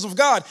presence of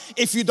God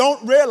if you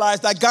don't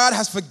realize that God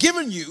has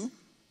forgiven you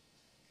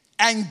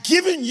and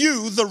given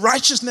you the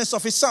righteousness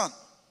of his Son.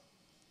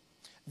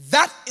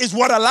 That is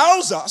what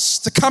allows us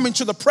to come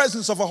into the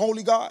presence of a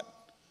holy God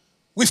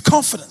with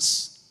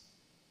confidence.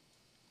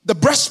 The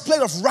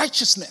breastplate of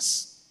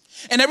righteousness.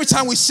 And every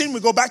time we sin, we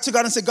go back to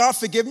God and say, God,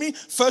 forgive me.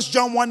 1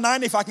 John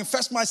 1:9, if I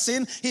confess my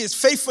sin, he is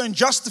faithful and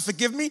just to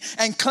forgive me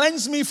and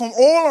cleanse me from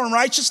all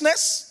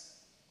unrighteousness.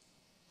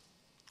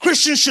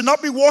 Christians should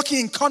not be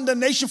walking in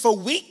condemnation for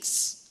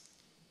weeks.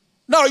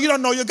 No, you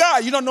don't know your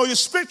God. You don't know your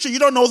scripture. You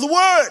don't know the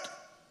word.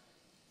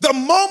 The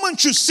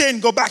moment you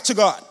sin, go back to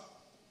God.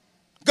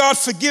 God,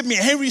 forgive me.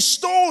 And he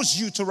restores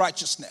you to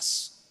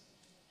righteousness.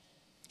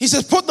 He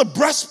says, put the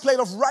breastplate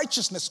of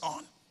righteousness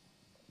on.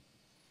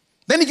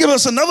 Then he gives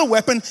us another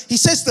weapon. He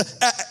says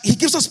he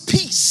gives us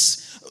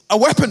peace. A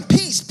weapon,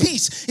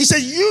 peace. He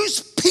said,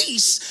 use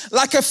peace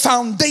like a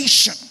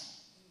foundation.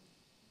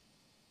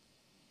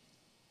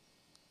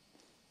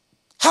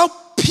 How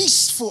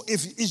peaceful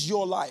is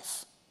your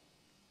life?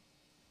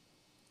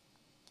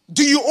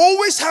 Do you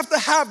always have to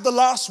have the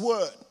last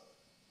word?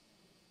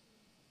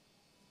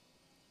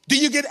 Do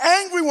you get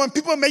angry when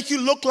people make you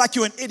look like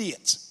you're an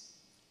idiot?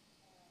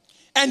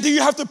 And do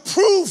you have to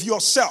prove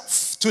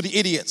yourself to the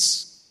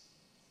idiots?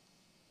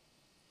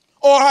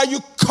 Or are you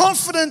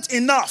confident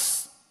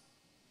enough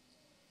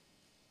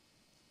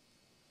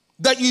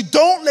that you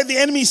don't let the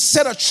enemy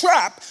set a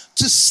trap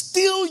to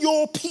steal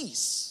your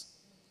peace?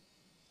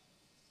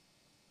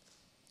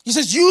 He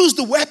says, use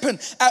the weapon,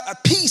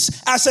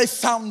 peace, as a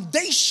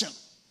foundation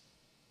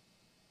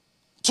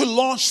to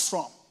launch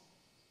from.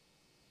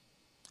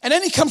 And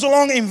then he comes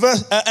along in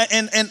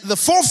the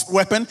fourth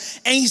weapon,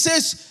 and he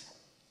says,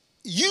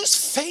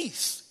 use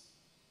faith.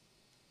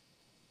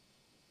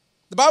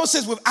 The Bible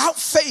says, without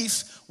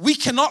faith, we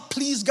cannot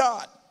please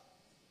God.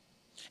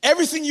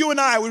 Everything you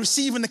and I will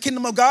receive in the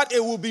kingdom of God,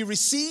 it will be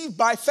received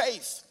by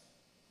faith.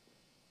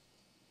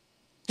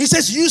 He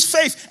says, use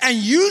faith, and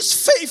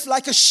use faith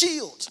like a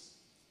shield.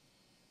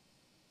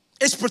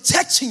 It's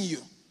protecting you.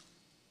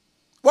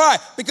 Why?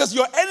 Because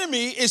your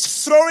enemy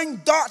is throwing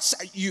darts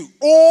at you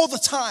all the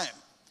time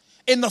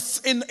in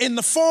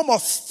the form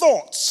of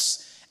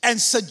thoughts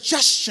and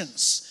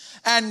suggestions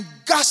and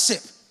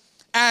gossip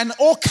and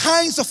all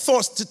kinds of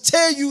thoughts to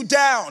tear you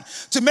down,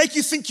 to make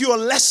you think you are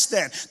less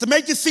than, to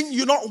make you think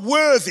you're not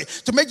worthy,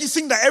 to make you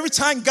think that every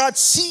time God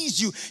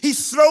sees you, he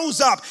throws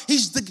up.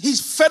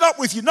 He's fed up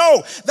with you.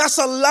 No, that's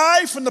a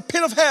lie from the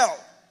pit of hell.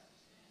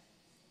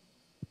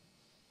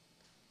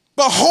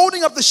 But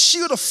holding up the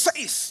shield of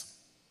faith,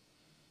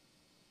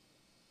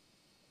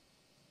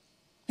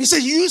 he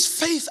said, use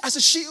faith as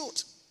a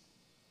shield.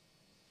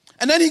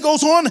 And then he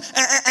goes on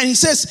and he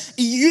says,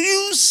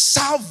 use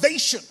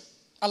salvation.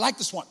 I like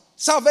this one.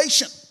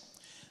 Salvation.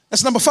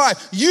 That's number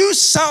 5.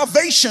 Use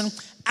salvation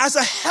as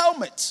a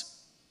helmet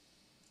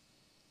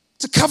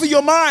to cover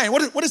your mind.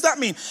 What does that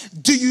mean?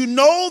 Do you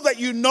know that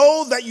you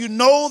know that you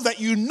know that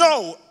you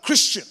know,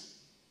 Christian,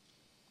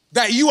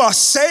 that you are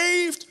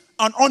saved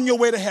and on your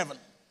way to heaven?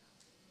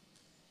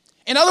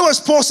 In other words,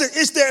 Paul said,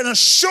 is there an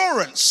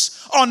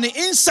assurance on the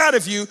inside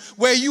of you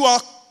where you are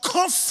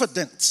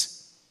confident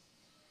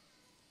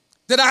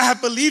that I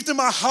have believed in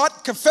my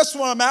heart, confessed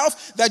with my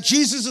mouth that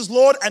Jesus is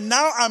Lord, and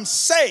now I'm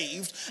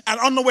saved and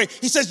on the way?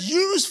 He says,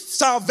 use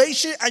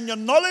salvation and your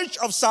knowledge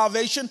of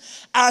salvation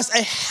as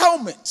a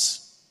helmet.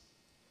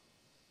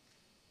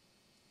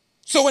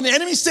 So when the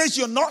enemy says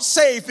you're not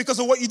saved because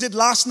of what you did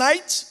last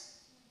night,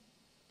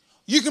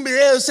 you can be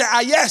able to say,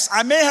 yes,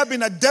 I may have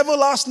been a devil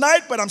last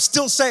night, but I'm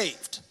still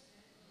saved.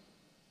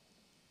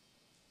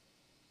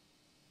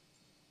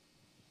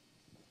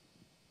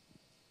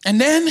 And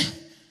then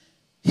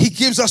he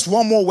gives us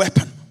one more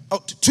weapon. Oh,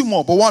 2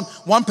 more, but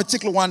one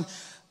particular one.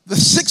 The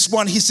 6th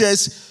one, he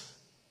says,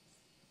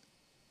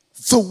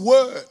 the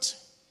word.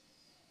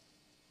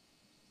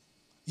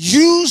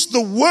 Use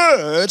the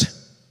word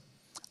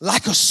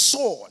like a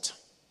sword.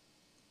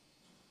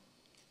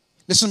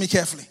 Listen to me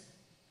carefully.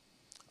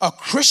 A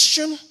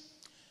Christian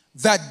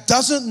that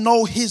doesn't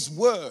know his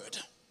word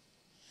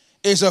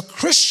is a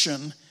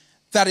Christian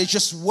that is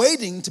just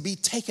waiting to be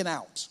taken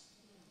out.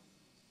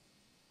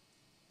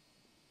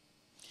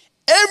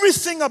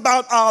 Everything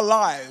about our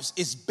lives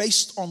is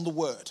based on the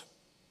word.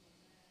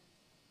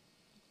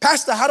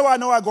 Pastor, how do I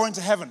know I'm going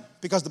to heaven?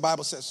 Because the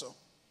Bible says so.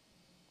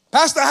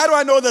 Pastor, how do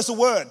I know there's a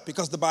word?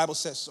 Because the Bible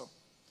says so.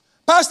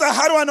 Pastor,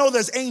 how do I know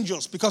there's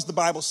angels? Because the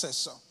Bible says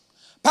so.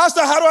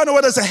 Pastor, how do I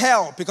know there's a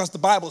hell? Because the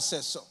Bible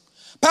says so.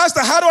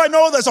 Pastor, how do I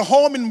know there's a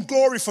home in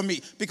glory for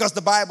me? Because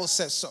the Bible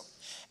says so.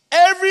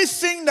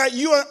 Everything that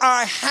you and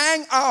I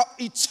hang our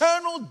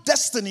eternal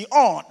destiny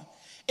on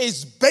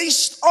is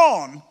based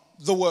on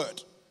the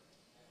word.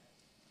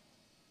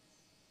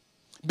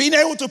 Being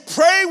able to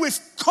pray with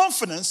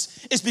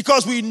confidence is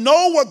because we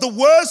know what the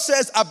word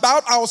says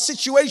about our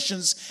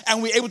situations,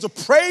 and we're able to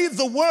pray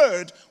the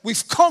word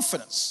with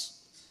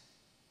confidence.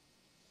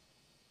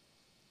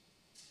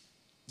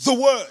 The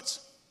word.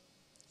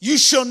 You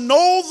shall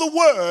know the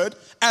word,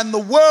 and the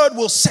word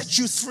will set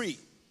you free.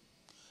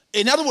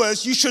 In other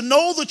words, you should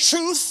know the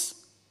truth.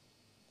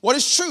 What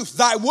is truth?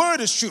 Thy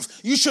word is truth.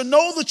 You should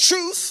know the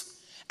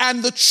truth,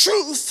 and the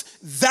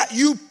truth that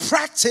you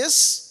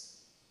practice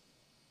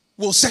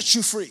will set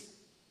you free.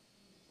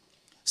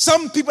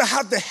 Some people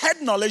have the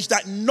head knowledge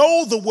that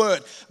know the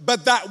word,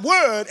 but that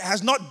word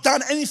has not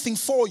done anything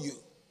for you.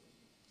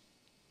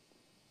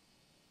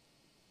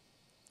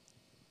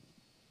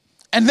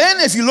 And then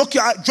if you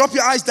drop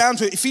your eyes down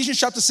to Ephesians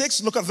chapter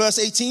 6, look at verse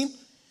 18.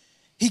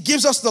 He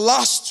gives us the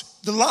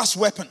last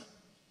weapon.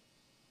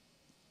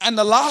 And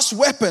the last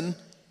weapon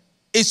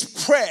is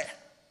prayer.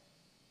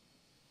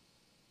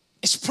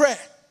 It's prayer.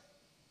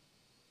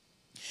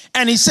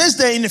 And he says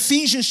there in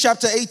Ephesians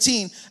chapter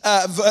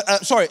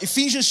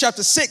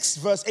 6,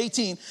 verse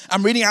 18.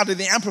 I'm reading out of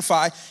the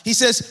Amplified. He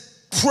says,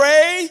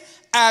 pray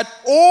at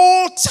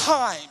all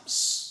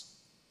times.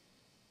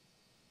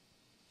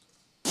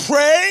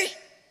 Pray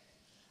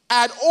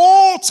at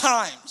all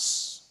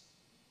times.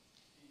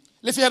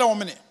 Lift your head on 1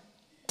 minute.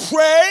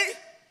 Pray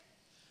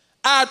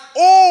at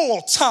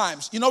all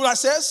times. You know what that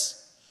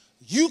says?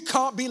 You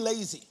can't be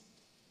lazy.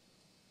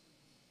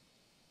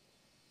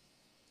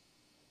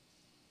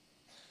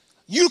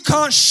 You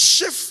can't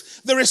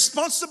shift the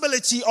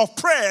responsibility of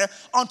prayer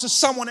onto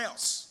someone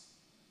else.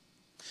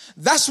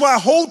 That's why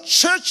whole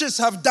churches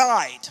have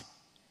died.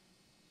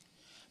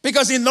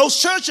 Because in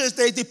those churches,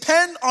 they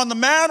depend on the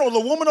man or the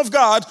woman of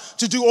God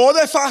to do all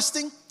their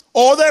fasting,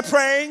 all their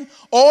praying,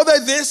 all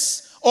their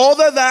this, all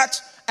their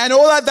that, and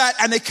all that.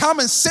 And they come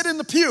and sit in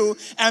the pew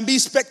and be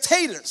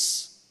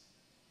spectators.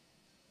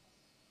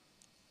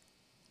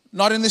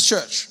 Not in this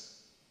church.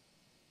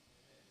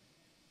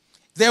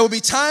 There will be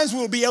times we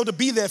will be able to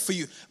be there for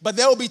you, but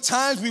there will be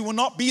times we will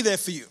not be there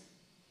for you.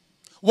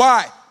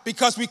 Why?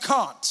 Because we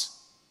can't.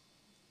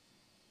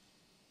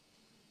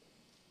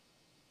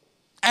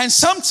 And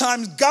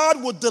sometimes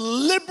God will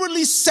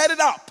deliberately set it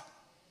up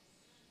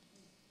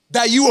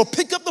that you will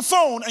pick up the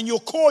phone and you'll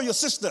call your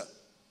sister,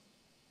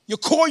 you'll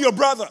call your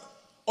brother,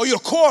 or you'll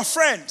call a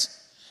friend,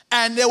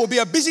 and there will be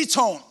a busy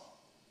tone.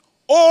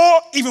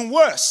 Or even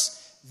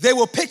worse, they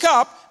will pick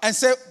up and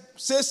say,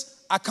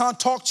 sis, I can't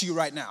talk to you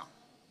right now.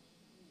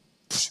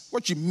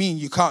 What do you mean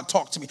you can't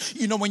talk to me?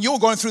 You know, when you were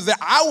going through that,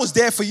 I was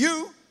there for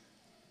you.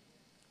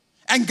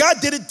 And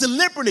God did it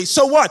deliberately.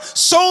 So what?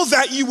 So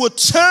that you would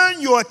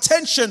turn your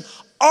attention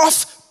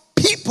off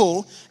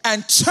people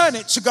and turn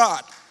it to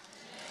God.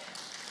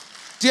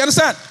 Do you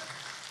understand?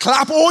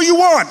 Clap all you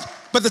want,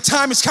 but the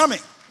time is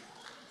coming.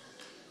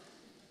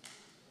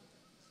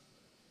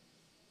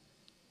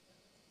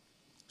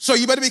 So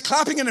you better be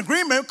clapping in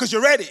agreement because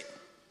you're ready.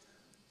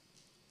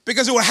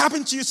 Because it will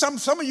happen to you, some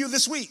of you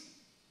this week.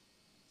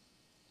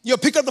 You'll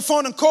pick up the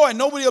phone and call, and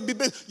nobody will be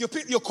busy.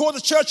 You'll call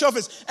the church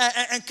office,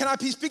 and can I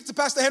please speak to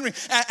Pastor Henry?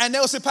 And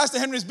they'll say, Pastor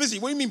Henry is busy.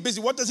 What do you mean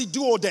busy? What does he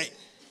do all day?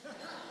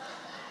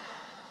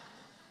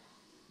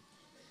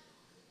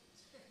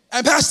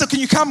 And Pastor, can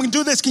you come and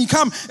do this? Can you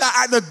come?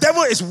 The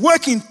devil is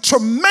working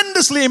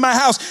tremendously in my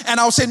house. And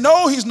I'll say,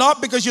 no, he's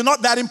not, because you're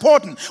not that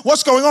important.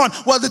 What's going on?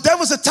 Well, the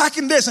devil's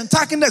attacking this and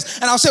attacking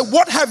this. And I'll say,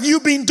 what have you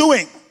been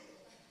doing?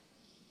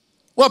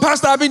 Well,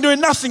 Pastor, I've been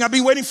doing nothing. I've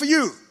been waiting for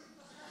you.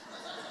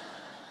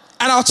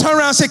 And I'll turn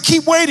around and say,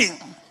 keep waiting.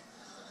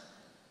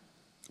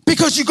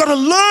 Because you've got to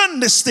learn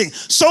this thing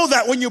so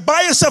that when you're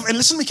by yourself, and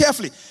listen to me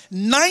carefully,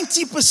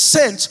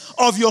 90%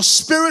 of your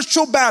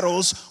spiritual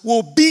battles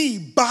will be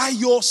by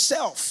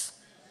yourself.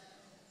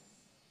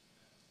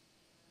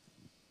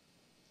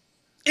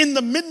 In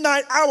the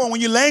midnight hour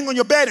when you're laying on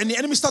your bed and the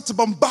enemy starts to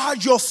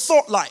bombard your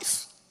thought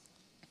life,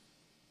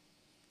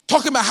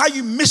 talking about how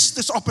you missed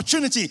this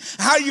opportunity,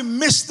 how you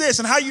missed this,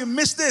 and how you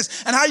missed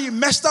this, and how you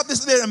messed up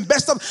this and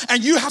messed up.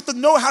 And you have to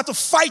know how to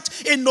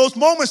fight in those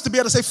moments to be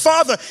able to say,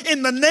 Father,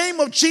 in the name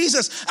of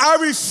Jesus, I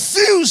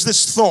refuse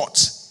this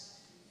thought.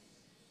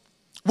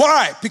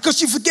 Why?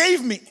 Because you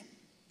forgave me.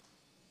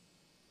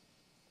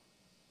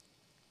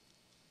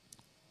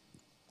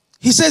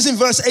 He says in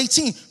verse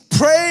 18,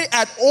 pray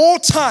at all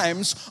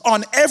times,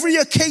 on every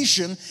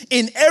occasion,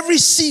 in every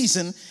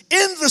season,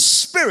 in the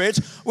Spirit,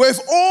 with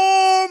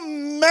all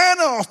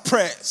manner of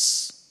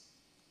prayers.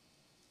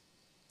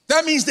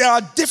 That means there are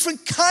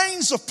different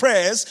kinds of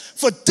prayers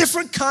for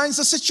different kinds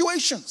of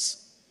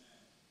situations.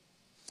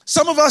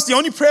 Some of us, the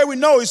only prayer we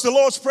know is the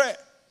Lord's Prayer.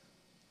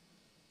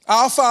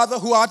 Our Father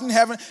who art in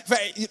heaven.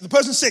 The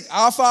person's sick.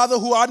 Our Father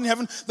who art in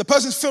heaven. The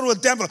person's filled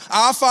with devil.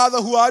 Our Father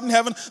who art in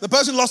heaven. The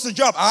person lost their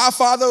job. Our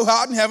Father who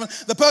art in heaven.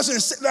 The person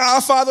is sick.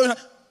 Our Father.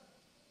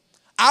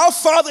 Our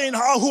Father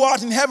who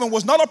art in heaven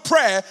was not a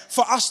prayer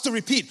for us to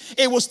repeat.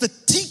 It was to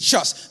teach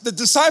us. The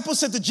disciples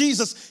said to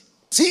Jesus,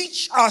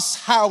 teach us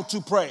how to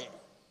pray.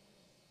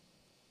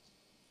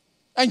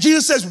 And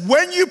Jesus says,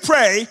 when you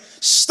pray,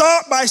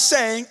 start by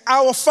saying,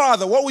 our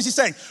Father. What was he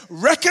saying?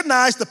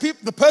 Recognize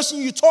the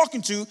person you're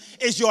talking to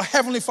is your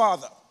heavenly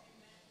Father.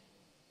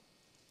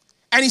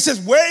 And he says,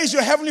 where is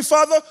your heavenly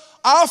Father?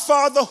 Our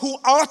Father who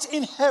art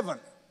in heaven.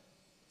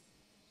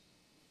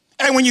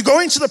 And when you go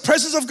into the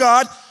presence of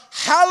God,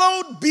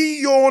 hallowed be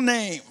your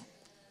name.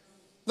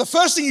 The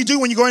first thing you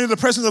do when you go into the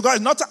presence of God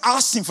is not to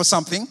ask him for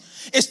something,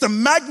 it's to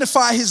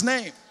magnify his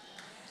name.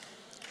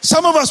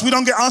 Some of us, we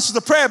don't get answers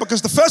to prayer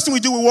because the first thing we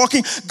do, we're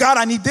walking, God,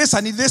 I need this, I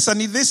need this, I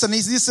need this, I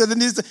need this, I need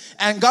this.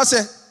 And God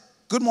said,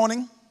 good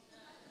morning.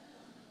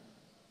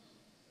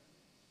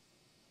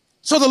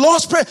 So the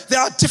Lord's Prayer, there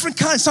are different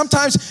kinds.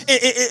 Sometimes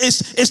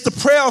it's the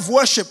prayer of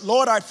worship.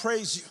 Lord, I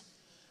praise you.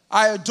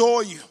 I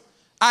adore you.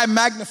 I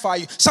magnify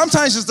you.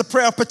 Sometimes it's the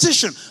prayer of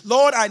petition.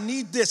 Lord, I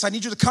need this. I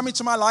need you to come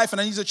into my life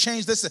and I need you to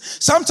change this.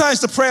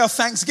 Sometimes the prayer of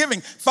thanksgiving.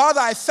 Father,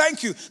 I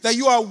thank you that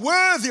you are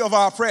worthy of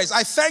our praise.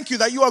 I thank you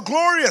that you are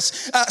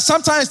glorious.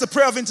 Sometimes the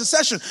prayer of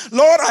intercession.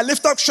 Lord, I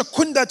lift up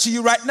Shakunda to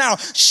you right now.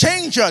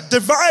 Change her,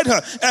 divide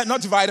her.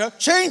 Not divide her,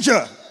 change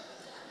her.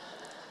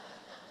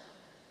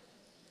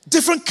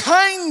 Different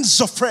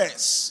kinds of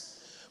prayers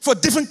for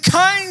different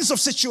kinds of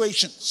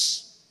situations.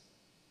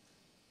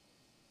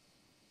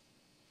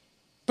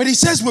 But he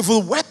says, with the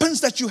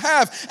weapons that you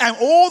have and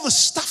all the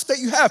stuff that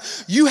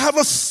you have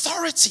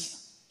authority.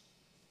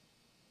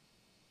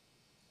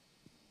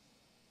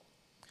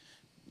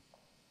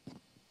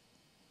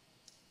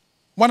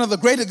 One of the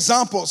great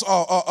examples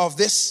of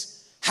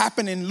this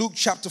happened in Luke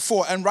chapter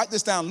 4. And write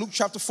this down, Luke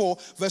chapter 4,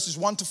 verses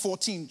 1 to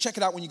 14. Check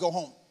it out when you go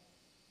home.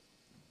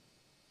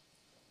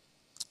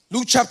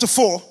 Luke chapter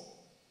 4.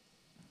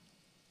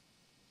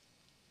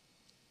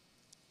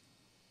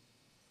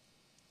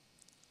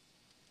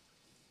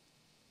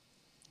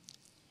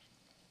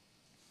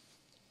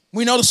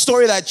 We know the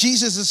story that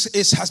Jesus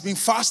has been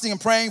fasting and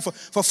praying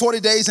for 40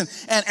 days.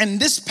 And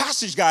this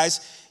passage, guys,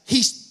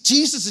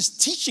 Jesus is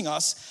teaching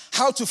us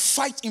how to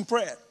fight in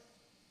prayer.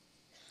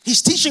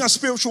 He's teaching us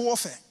spiritual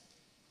warfare.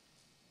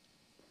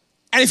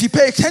 And if you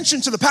pay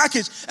attention to the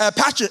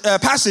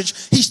passage,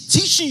 he's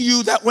teaching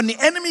you that when the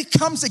enemy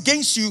comes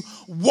against you,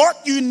 what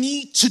you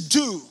need to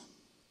do.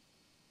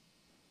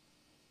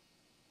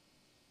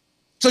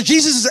 So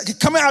Jesus is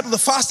coming out of the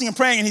fasting and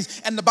praying,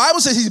 and the Bible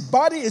says his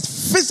body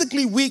is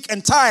physically weak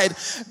and tired,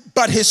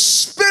 but his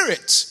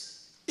spirit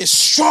is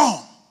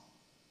strong.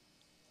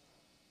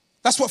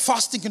 That's what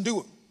fasting can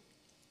do.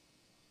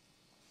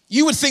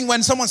 You would think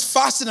when someone's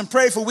fasted and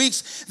prayed for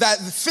weeks that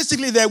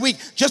physically they're weak,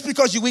 just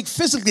because you're weak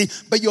physically,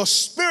 but your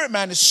spirit,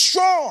 man, is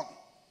strong,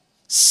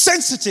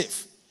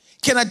 sensitive,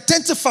 can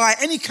identify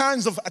any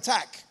kinds of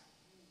attack.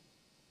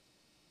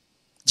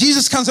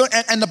 Jesus comes out,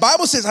 and the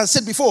Bible says, as I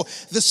said before,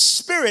 the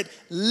Spirit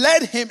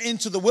led him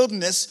into the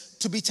wilderness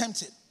to be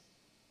tempted.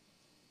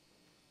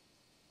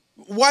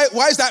 Why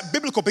is that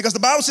biblical? Because the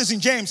Bible says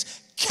in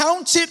James,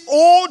 count it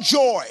all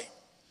joy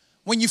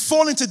when you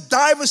fall into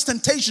diverse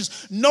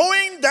temptations,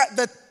 knowing that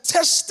the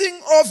testing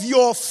of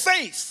your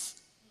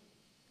faith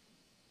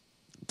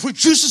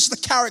produces the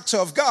character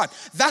of God.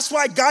 That's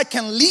why God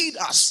can lead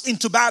us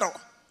into battle.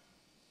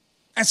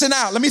 And so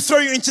now, let me throw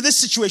you into this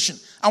situation.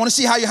 I want to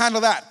see how you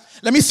handle that.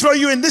 Let me throw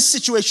you in this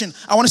situation.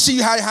 I want to see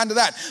how you handle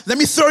that. Let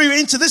me throw you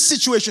into this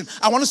situation.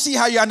 I want to see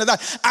how you handle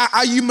that.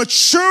 Are you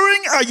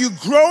maturing? Are you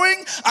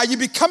growing? Are you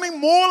becoming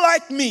more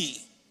like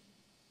me?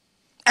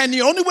 And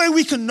the only way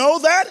we can know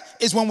that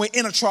is when we're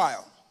in a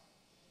trial.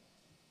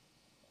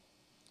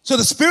 So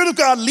the Spirit of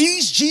God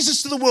leads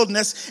Jesus to the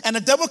wilderness, and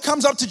the devil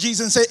comes up to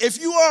Jesus and says,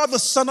 if you are the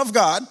Son of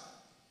God,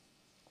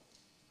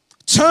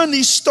 turn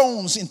these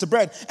stones into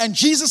bread. And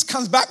Jesus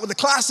comes back with the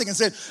classic and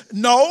said,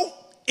 no,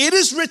 it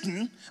is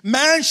written,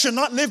 man should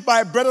not live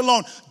by bread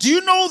alone. Do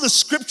you know the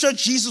scripture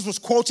Jesus was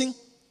quoting?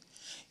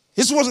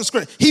 This wasn't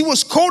scripture. He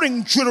was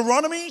quoting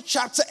Deuteronomy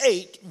chapter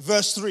 8,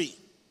 verse 3.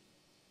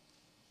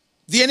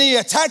 The enemy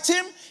attacked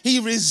him. He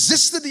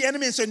resisted the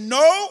enemy and said,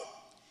 no,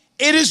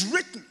 it is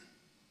written.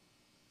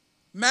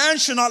 Man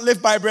should not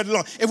live by bread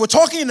alone. If we're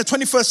talking in the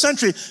 21st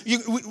century,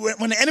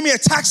 when the enemy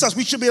attacks us,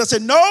 we should be able to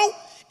say, no,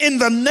 in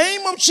the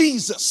name of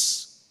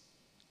Jesus,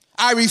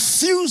 I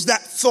refuse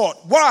that thought.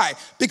 Why?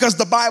 Because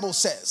the Bible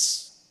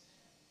says.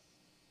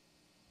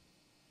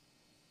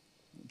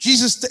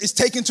 Jesus is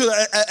taken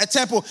to a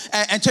temple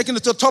and taken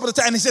to the top of the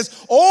temple, and he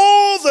says,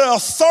 all the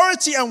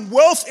authority and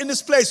wealth in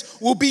this place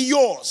will be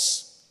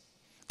yours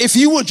if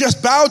you will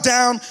just bow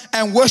down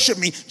and worship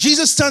me.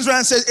 Jesus turns around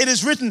and says, it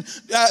is written,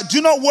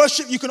 do not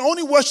worship, you can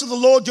only worship the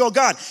Lord your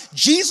God.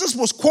 Jesus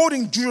was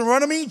quoting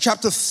Deuteronomy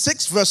chapter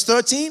 6 verse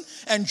 13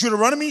 and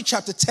Deuteronomy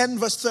chapter 10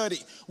 verse 30.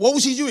 What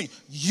was he doing?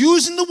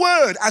 Using the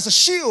word as a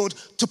shield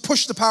to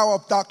push the power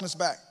of darkness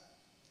back.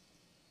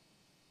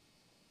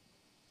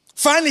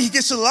 Finally, he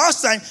gets to the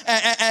last time,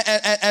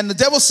 and the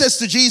devil says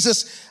to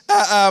Jesus,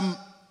 the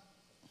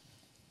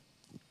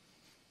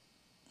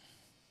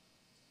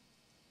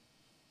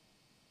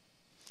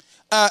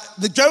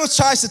devil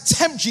tries to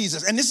tempt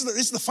Jesus, and this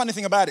is the funny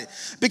thing about it,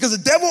 because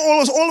the devil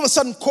all of a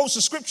sudden quotes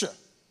the scripture.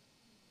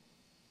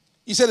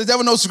 You say the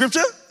devil knows the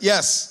scripture?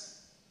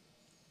 Yes.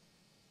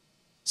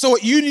 So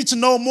you need to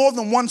know more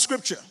than one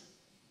scripture.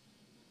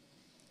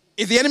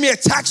 If the enemy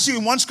attacks you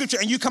in one scripture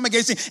and you come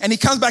against him and he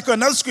comes back with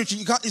another scripture,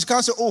 you can't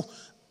say, oh,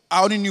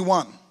 I only knew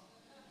one.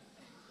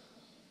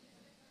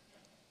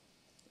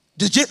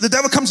 The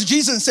devil comes to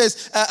Jesus and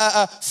says,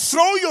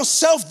 throw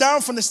yourself down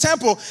from this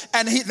temple.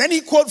 And then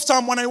he quotes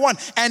Psalm 191.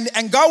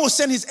 And God will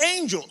send his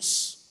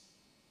angels.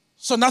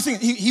 So nothing,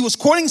 he was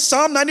quoting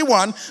Psalm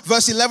 91,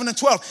 verse 11 and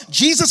 12.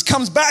 Jesus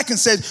comes back and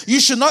says, you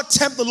should not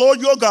tempt the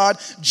Lord your God.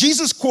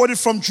 Jesus quoted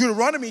from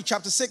Deuteronomy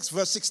chapter 6,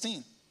 verse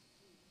 16.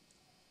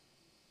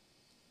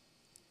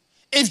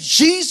 If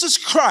Jesus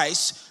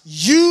Christ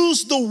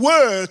used the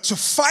word to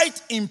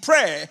fight in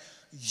prayer,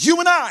 you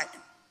and I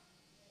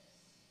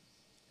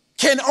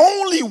can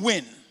only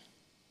win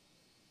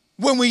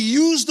when we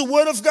use the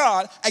word of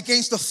God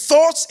against the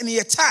thoughts and the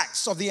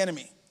attacks of the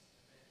enemy.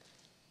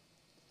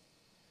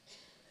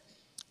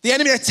 The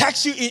enemy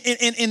attacks you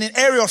in an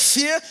area of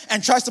fear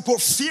and tries to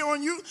put fear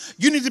on you.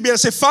 You need to be able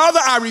to say, Father,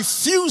 I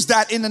refuse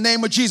that in the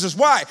name of Jesus.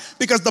 Why?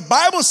 Because the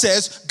Bible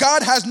says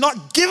God has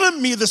not given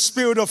me the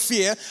spirit of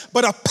fear,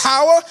 but of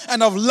power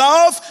and of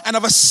love and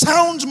of a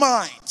sound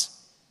mind.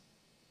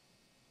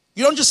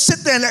 You don't just sit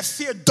there and let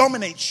fear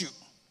dominate you.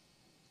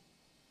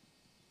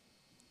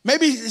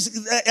 Maybe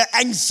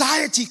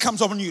anxiety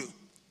comes upon you.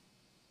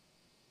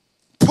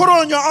 Put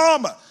on your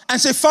armor and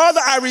say, Father,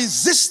 I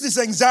resist this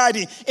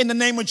anxiety in the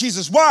name of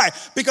Jesus. Why?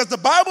 Because the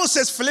Bible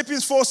says,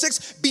 Philippians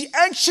 4:6, be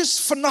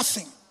anxious for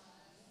nothing,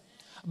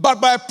 but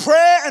by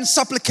prayer and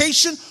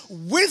supplication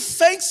with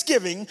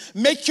thanksgiving,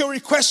 make your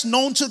requests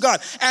known to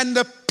God. And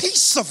the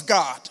peace of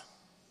God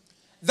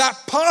that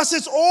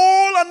passes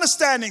all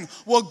understanding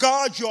will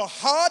guard your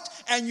heart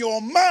and your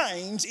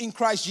mind in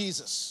Christ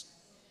Jesus.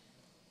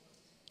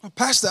 Well,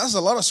 Pastor, that's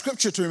a lot of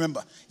scripture to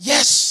remember.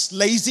 Yes,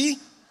 lazy.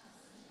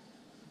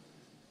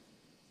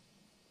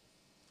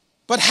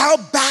 But how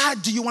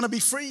bad do you want to be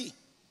free?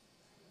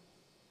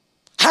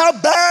 How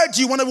bad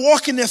do you want to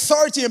walk in the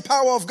authority and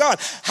power of God?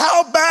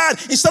 How bad,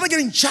 instead of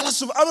getting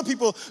jealous of other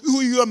people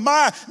who you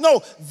admire,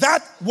 no,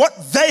 that what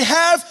they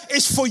have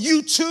is for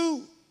you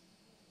too.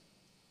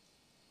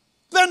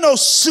 There are no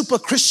super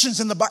Christians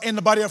in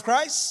the body of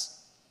Christ.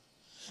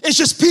 It's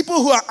just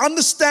people who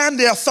understand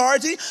their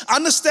authority,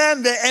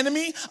 understand their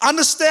enemy,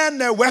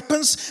 understand their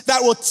weapons,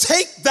 that will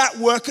take that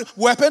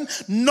weapon,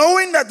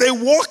 knowing that they're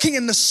walking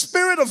in the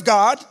Spirit of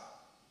God,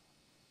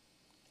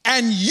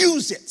 and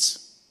use it.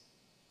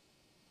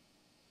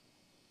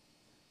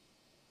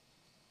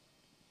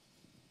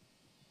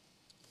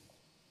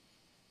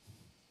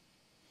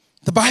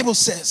 The Bible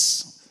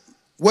says,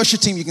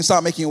 worship team, you can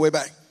start making your way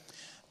back.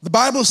 The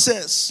Bible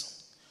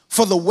says,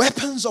 for the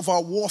weapons of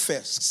our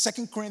warfare,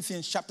 2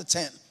 Corinthians chapter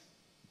 10.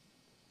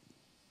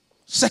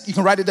 You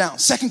can write it down.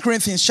 2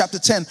 Corinthians chapter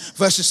 10,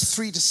 verses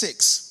 3 to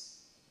 6.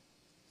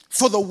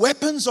 For the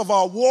weapons of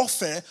our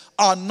warfare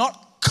are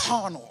not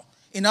carnal.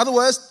 In other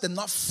words, they're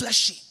not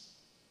fleshy.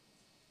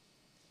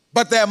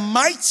 But they're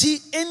mighty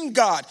in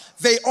God.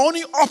 They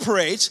only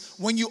operate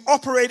when you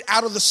operate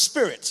out of the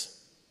Spirit.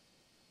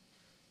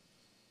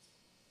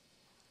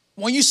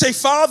 When you say,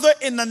 Father,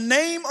 in the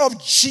name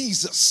of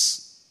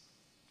Jesus,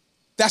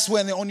 that's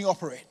when they only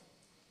operate.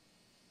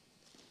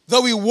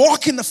 Though we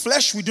walk in the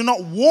flesh, we do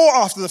not war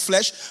after the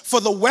flesh,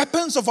 for the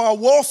weapons of our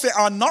warfare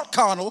are not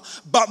carnal,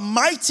 but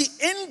mighty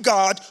in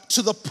God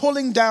to the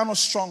pulling down of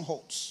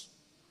strongholds.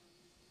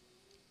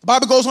 The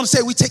Bible goes on to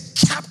say we take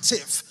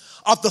captive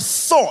of the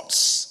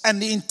thoughts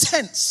and the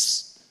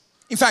intents.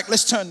 In fact,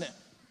 let's turn there.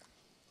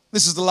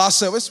 This is the last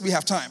service. We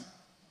have time.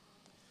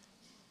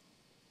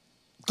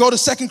 Go to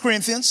 2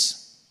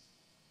 Corinthians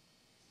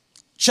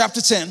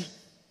chapter 10.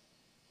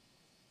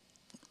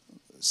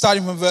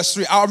 Starting from verse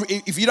 3.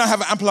 If you don't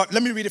have an Amplifier,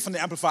 let me read it from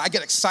the Amplifier. I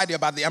get excited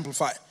about the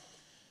Amplifier.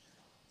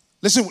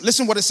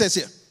 Listen what it says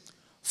here.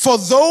 For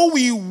though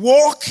we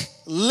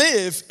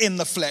live in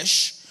the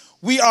flesh,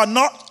 we are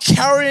not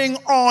carrying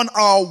on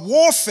our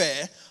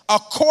warfare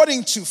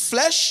according to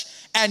flesh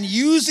and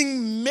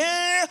using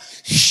mere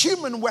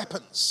human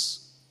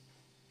weapons.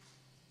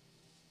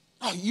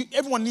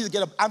 Everyone needs to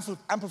get an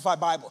Amplified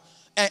Bible.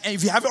 And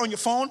if you have it on your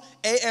phone,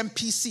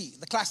 AMPC,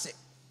 the classic.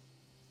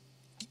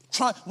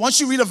 Once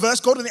you read a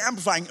verse, go to the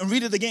Amplifier and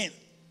read it again.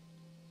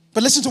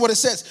 But listen to what it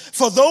says.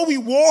 For though we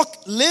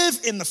live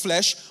in the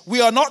flesh,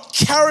 we are not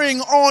carrying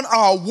on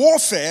our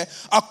warfare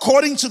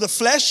according to the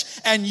flesh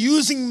and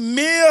using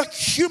mere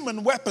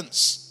human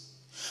weapons.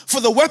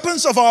 For the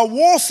weapons of our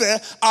warfare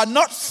are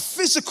not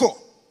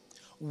physical,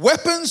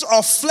 weapons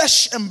of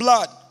flesh and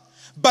blood,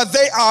 but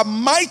they are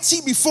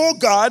mighty before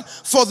God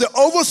for the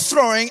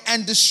overthrowing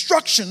and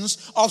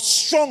destructions of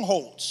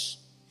strongholds.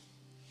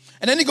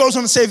 And then he goes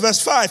on to say, verse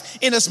 5,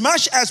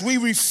 inasmuch as we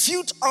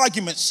refute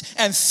arguments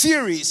and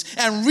theories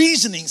and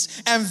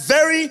reasonings and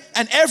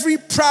every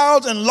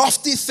proud and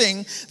lofty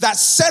thing that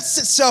sets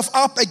itself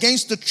up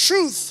against the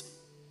truth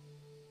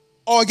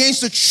or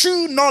against the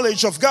true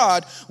knowledge of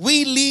God,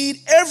 we lead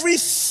every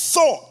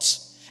thought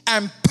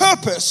and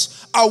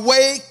purpose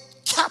away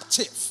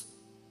captive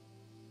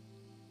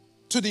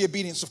to the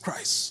obedience of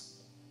Christ.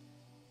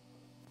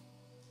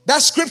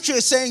 That scripture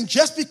is saying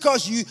just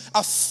because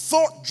a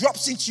thought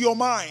drops into your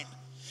mind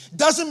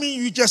doesn't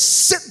mean you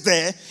just sit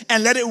there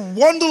and let it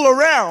wander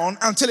around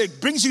until it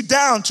brings you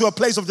down to a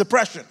place of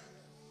depression.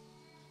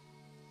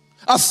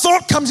 A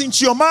thought comes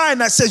into your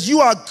mind that says you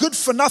are good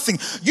for nothing.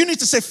 You need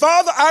to say,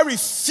 Father, I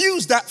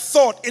refuse that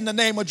thought in the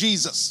name of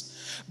Jesus.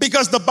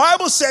 Because the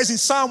Bible says in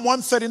Psalm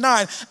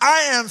 139, I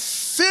am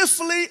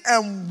fearfully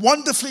and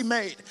wonderfully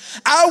made.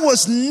 I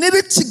was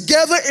knitted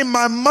together in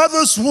my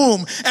mother's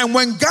womb. And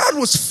when God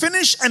was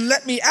finished and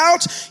let me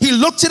out, he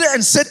looked at it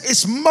and said,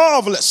 it's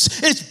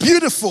marvelous, it's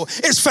beautiful,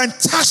 it's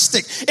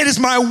fantastic. It is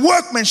my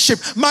workmanship,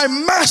 my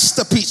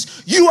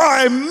masterpiece. You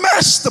are a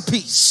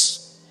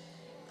masterpiece,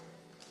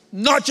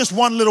 not just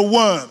one little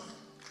worm.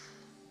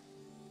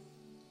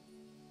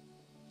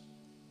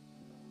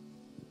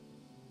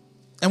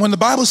 And when the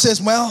Bible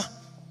says, well,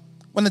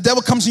 when the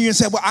devil comes to you and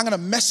says, well, I'm going to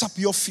mess up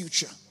your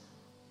future,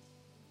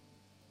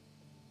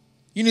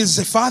 you need to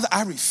say, Father,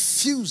 I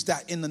refuse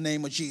that in the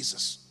name of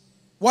Jesus.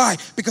 Why?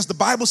 Because the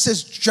Bible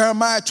says,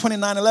 Jeremiah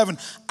 29:11,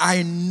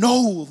 I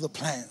know the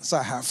plans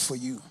I have for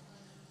you.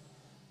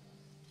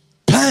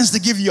 Plans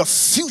to give you a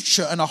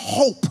future and a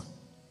hope.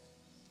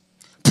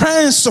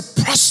 Plans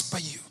to prosper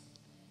you.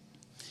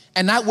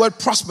 And that word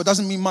prosper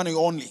doesn't mean money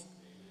only.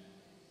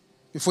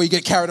 Before you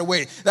get carried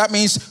away. That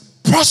means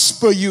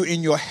prosper you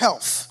in your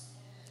health.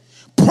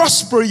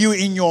 Prosper you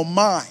in your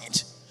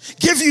mind.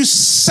 Give you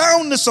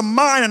soundness of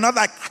mind and all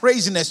that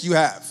craziness you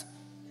have.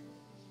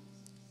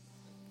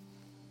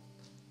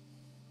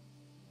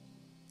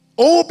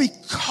 All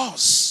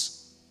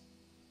because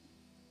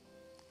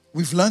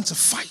we've learned to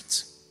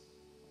fight.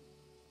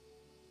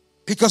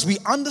 Because we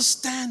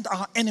understand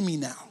our enemy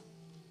now.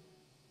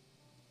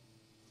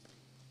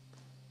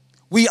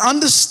 We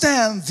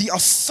understand the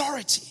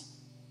authority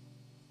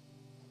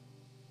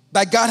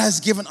that God has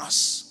given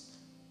us.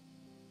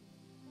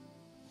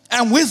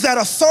 And with that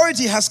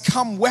authority has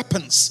come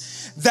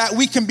weapons that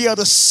we can be able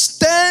to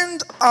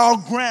stand our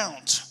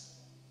ground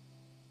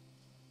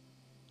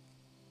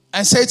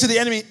and say to the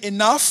enemy,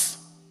 enough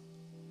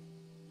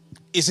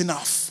is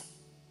enough.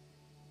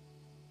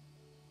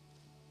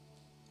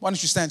 Why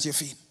don't you stand to your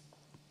feet?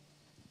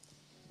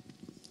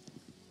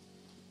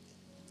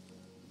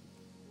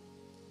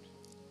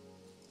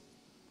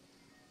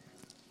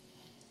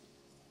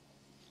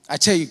 I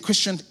tell you,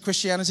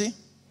 Christianity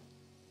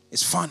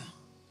is fun.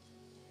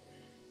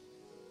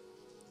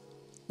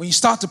 When you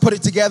start to put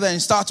it together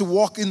and start to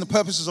walk in the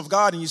purposes of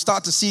God and you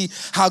start to see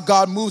how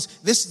God moves,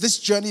 this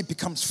journey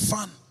becomes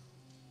fun.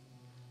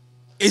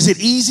 Is it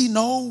easy?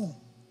 No.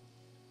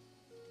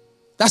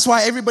 That's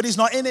why everybody's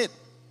not in it.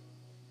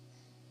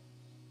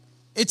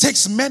 It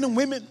takes men and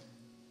women.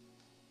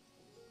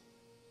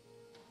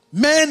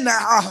 Men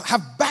that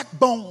have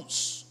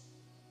backbones.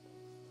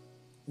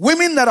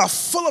 Women that are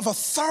full of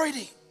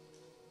authority.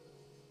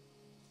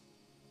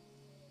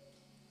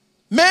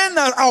 Men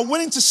that are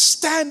willing to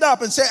stand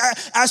up and say,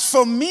 as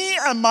for me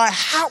and my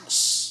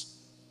house.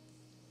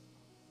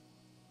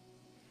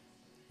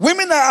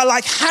 Women that are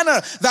like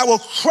Hannah that will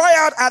cry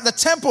out at the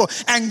temple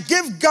and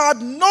give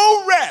God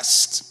no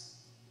rest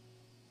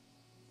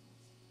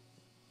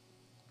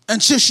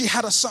until she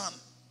had a son.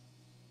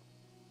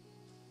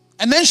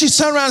 And then she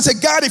turned around and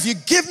said, God, if you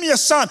give me a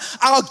son,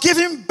 I'll give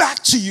him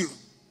back to you.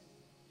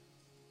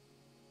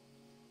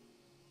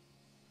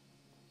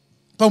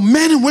 But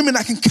men and women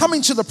that can come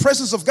into the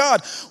presence of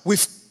God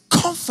with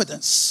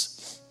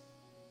confidence.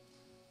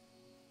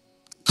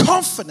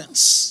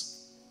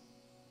 Confidence.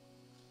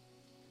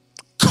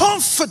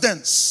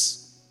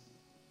 Confidence.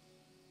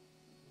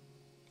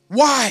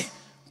 Why?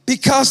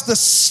 Because the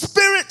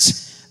Spirit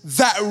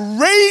that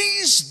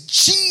raised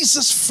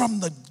Jesus from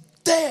the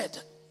dead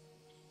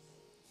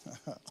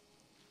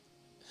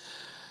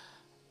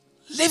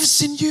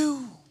lives in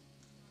you,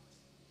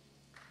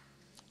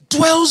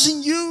 dwells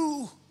in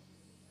you,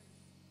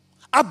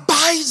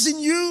 abides in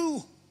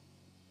you,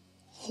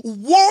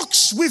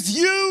 walks with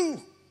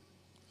you,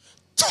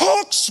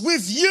 talks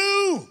with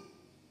you.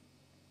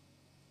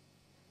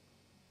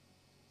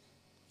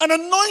 An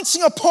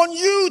anointing upon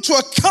you to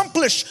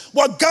accomplish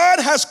what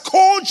God has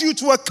called you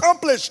to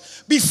accomplish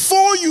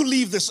before you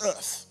leave this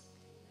earth.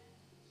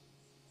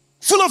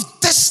 full of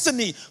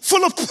destiny,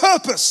 full of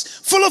purpose,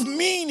 full of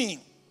meaning.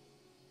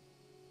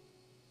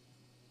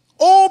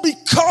 All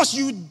because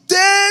you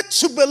dare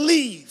to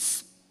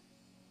believe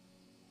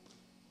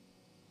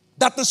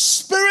that the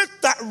Spirit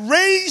that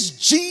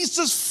raised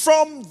Jesus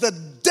from the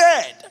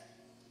dead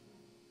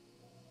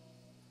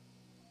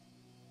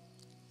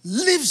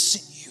lives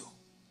in you.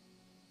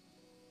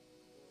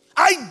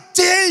 I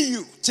dare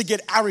you to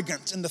get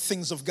arrogant in the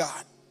things of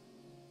God.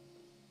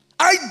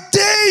 I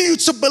dare you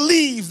to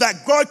believe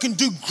that God can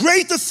do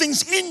greater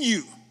things in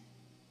you.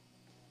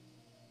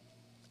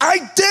 I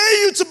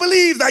dare you to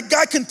believe that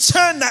God can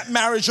turn that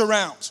marriage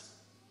around.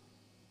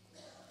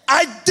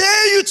 I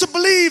dare you to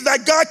believe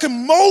that God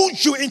can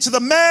mold you into the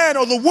man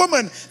or the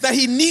woman that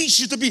He needs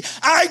you to be.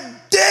 I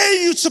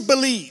dare you to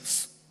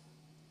believe.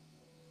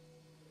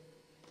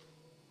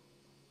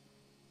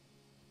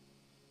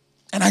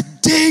 And I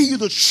dare you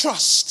to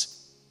trust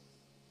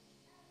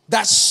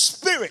that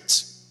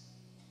Spirit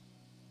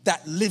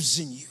that lives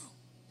in you.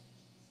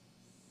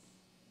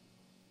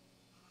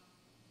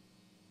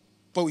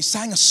 But we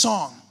sang a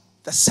song,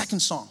 the second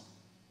song.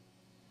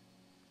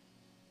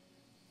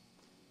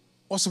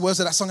 What's the words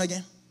of that song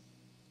again?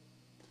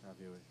 Have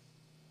your way.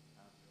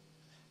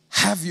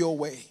 Have your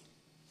way.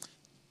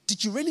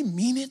 Did you really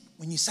mean it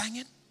when you sang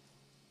it?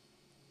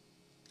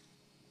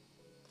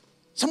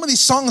 Some of these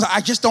songs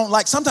I just don't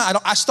like. Sometimes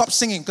I stop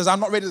singing because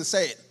I'm not ready to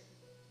say it.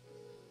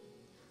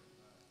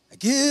 I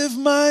give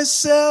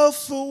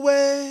myself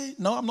away.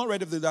 No, I'm not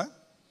ready to do that.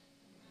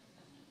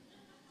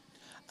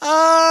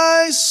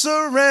 I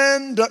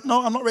surrender.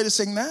 No, I'm not ready to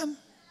sing that.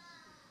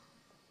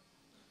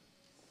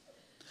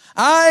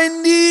 I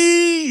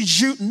need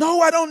you.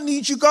 No, I don't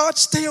need you, God.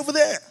 Stay over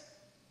there.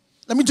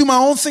 Let me do my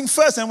own thing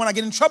first. And when I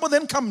get in trouble,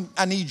 then come,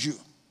 I need you.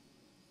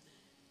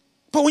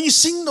 But when you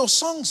sing those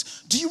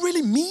songs, do you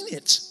really mean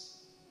it?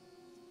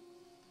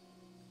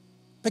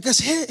 Because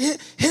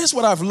here's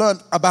what I've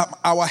learned about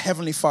our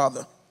Heavenly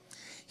Father.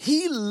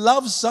 He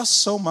loves us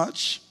so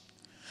much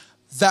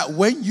that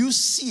when you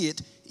see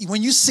it,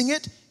 when you sing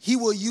it, He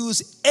will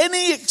use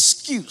any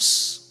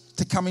excuse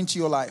to come into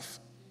your life.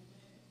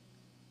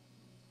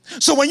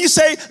 So when you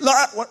say,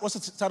 what's the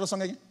title of the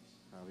song again?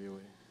 Have your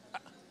way.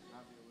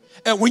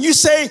 And when you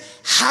say,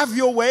 have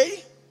your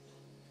way,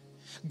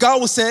 God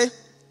will say,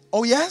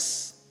 oh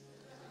yes,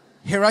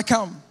 here I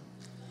come.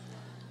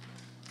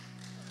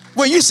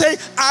 When you say,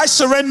 I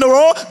surrender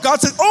all, God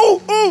says,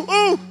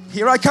 oh,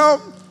 here I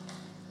come.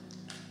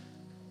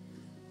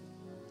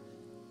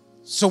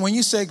 So when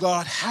you say,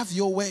 God, have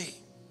your way,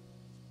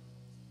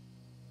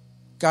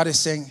 God is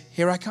saying,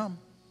 here I come.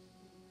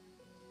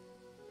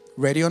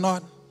 Ready or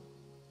not?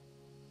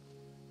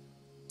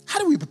 How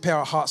do we prepare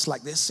our hearts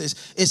like this?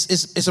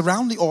 It's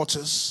around the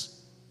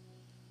altars.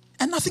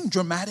 And nothing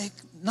dramatic,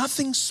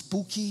 nothing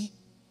spooky.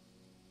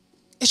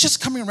 It's just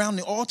coming around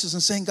the altars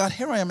and saying, God,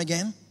 here I am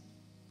again.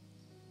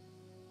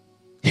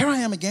 Here I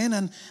am again,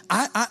 and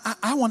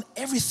I want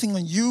everything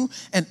on you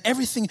and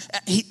everything.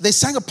 They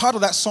sang a part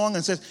of that song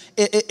and said,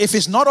 if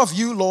it's not of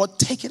you, Lord,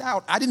 take it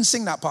out. I didn't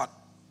sing that part.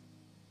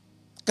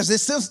 Because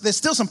there's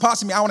still some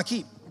parts of me I want to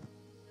keep.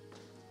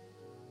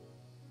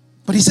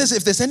 But He says,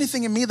 if there's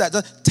anything in me that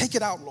does, take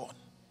it out, Lord.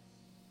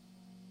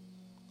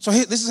 So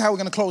this is how we're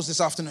going to close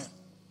this afternoon.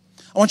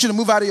 I want you to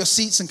move out of your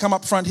seats and come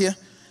up front here.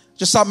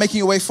 Just start making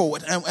your way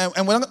forward. And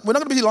we're not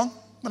going to be long.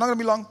 We're not going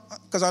to be long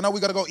because I know we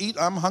got to go eat.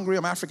 I'm hungry.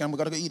 I'm African. We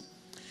got to go eat.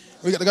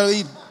 We got to go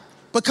eat.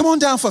 But come on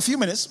down for a few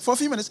minutes.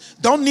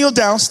 Don't kneel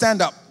down.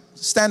 Stand up.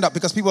 Stand up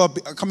because people are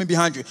coming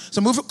behind you.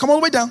 So come all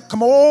the way down.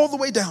 Come all the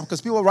way down because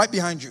people are right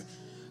behind you.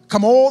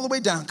 Come all the way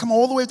down. Come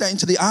all the way down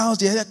into the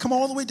aisles. Yeah, come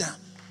all the way down.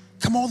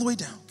 Come all the way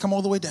down. Come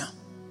all the way down.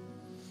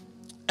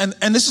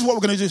 And this is what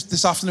we're going to do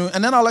this afternoon.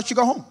 And then I'll let you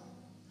go home.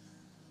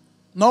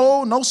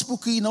 No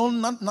spooky.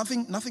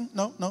 Nothing.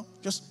 No.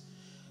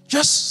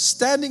 Just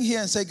standing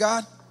here and say,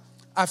 God,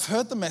 I've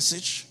heard the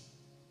message.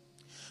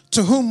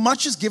 To whom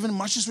much is given,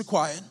 much is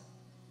required.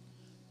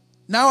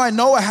 Now I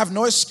know I have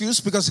no excuse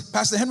because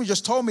Pastor Henry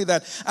just told me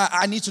that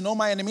I need to know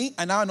my enemy.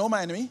 And now I know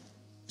my enemy.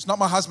 It's not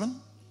my husband.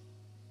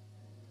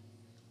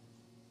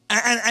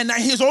 And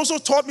he's also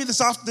taught me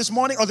this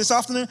morning or this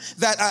afternoon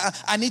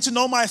that I need to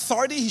know my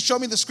authority. He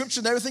showed me the scripture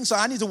and everything, so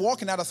I need to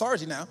walk in that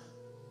authority now.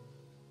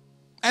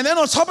 And then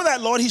on top of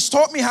that, Lord, He's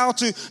taught me how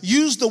to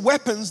use the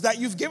weapons that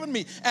You've given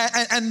me.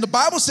 And the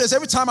Bible says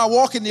every time I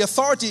walk in the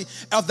authority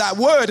of that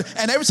word,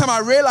 and every time I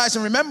realize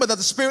and remember that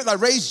the Spirit that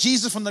raised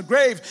Jesus from the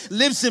grave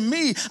lives in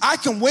me, I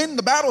can win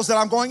the battles that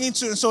I'm going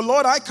into. And so,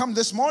 Lord, I come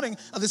this morning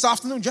or this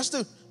afternoon just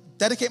to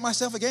dedicate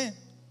myself again.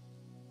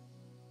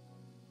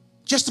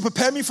 Just to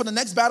prepare me for the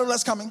next battle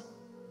that's coming.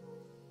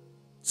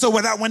 So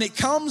that when it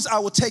comes, I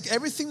will take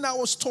everything that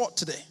was taught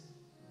today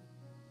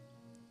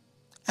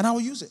and I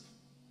will use it.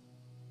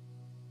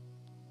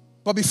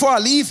 But before I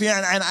leave here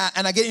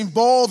and I get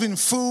involved in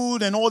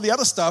food and all the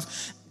other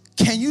stuff,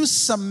 can you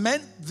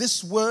cement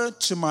this word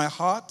to my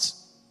heart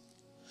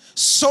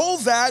so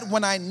that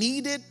when I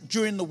need it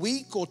during the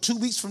week or 2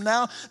 weeks from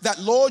now, that,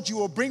 Lord, You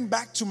will bring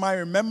back to my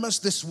remembrance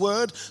this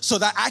word so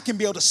that I can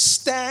be able to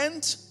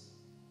stand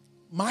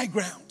my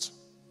ground.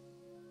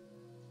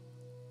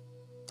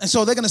 And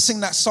so they're going to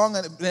sing that song,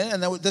 and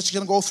they're just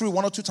going to go through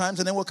 1 or 2 times,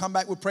 and then we'll come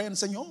back with prayer and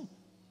send you home.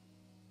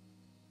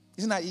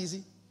 Isn't that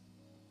easy?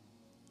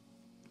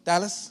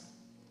 Dallas?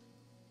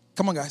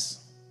 Come on, guys.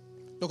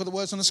 Look at the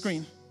words on the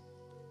screen.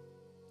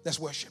 Let's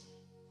worship.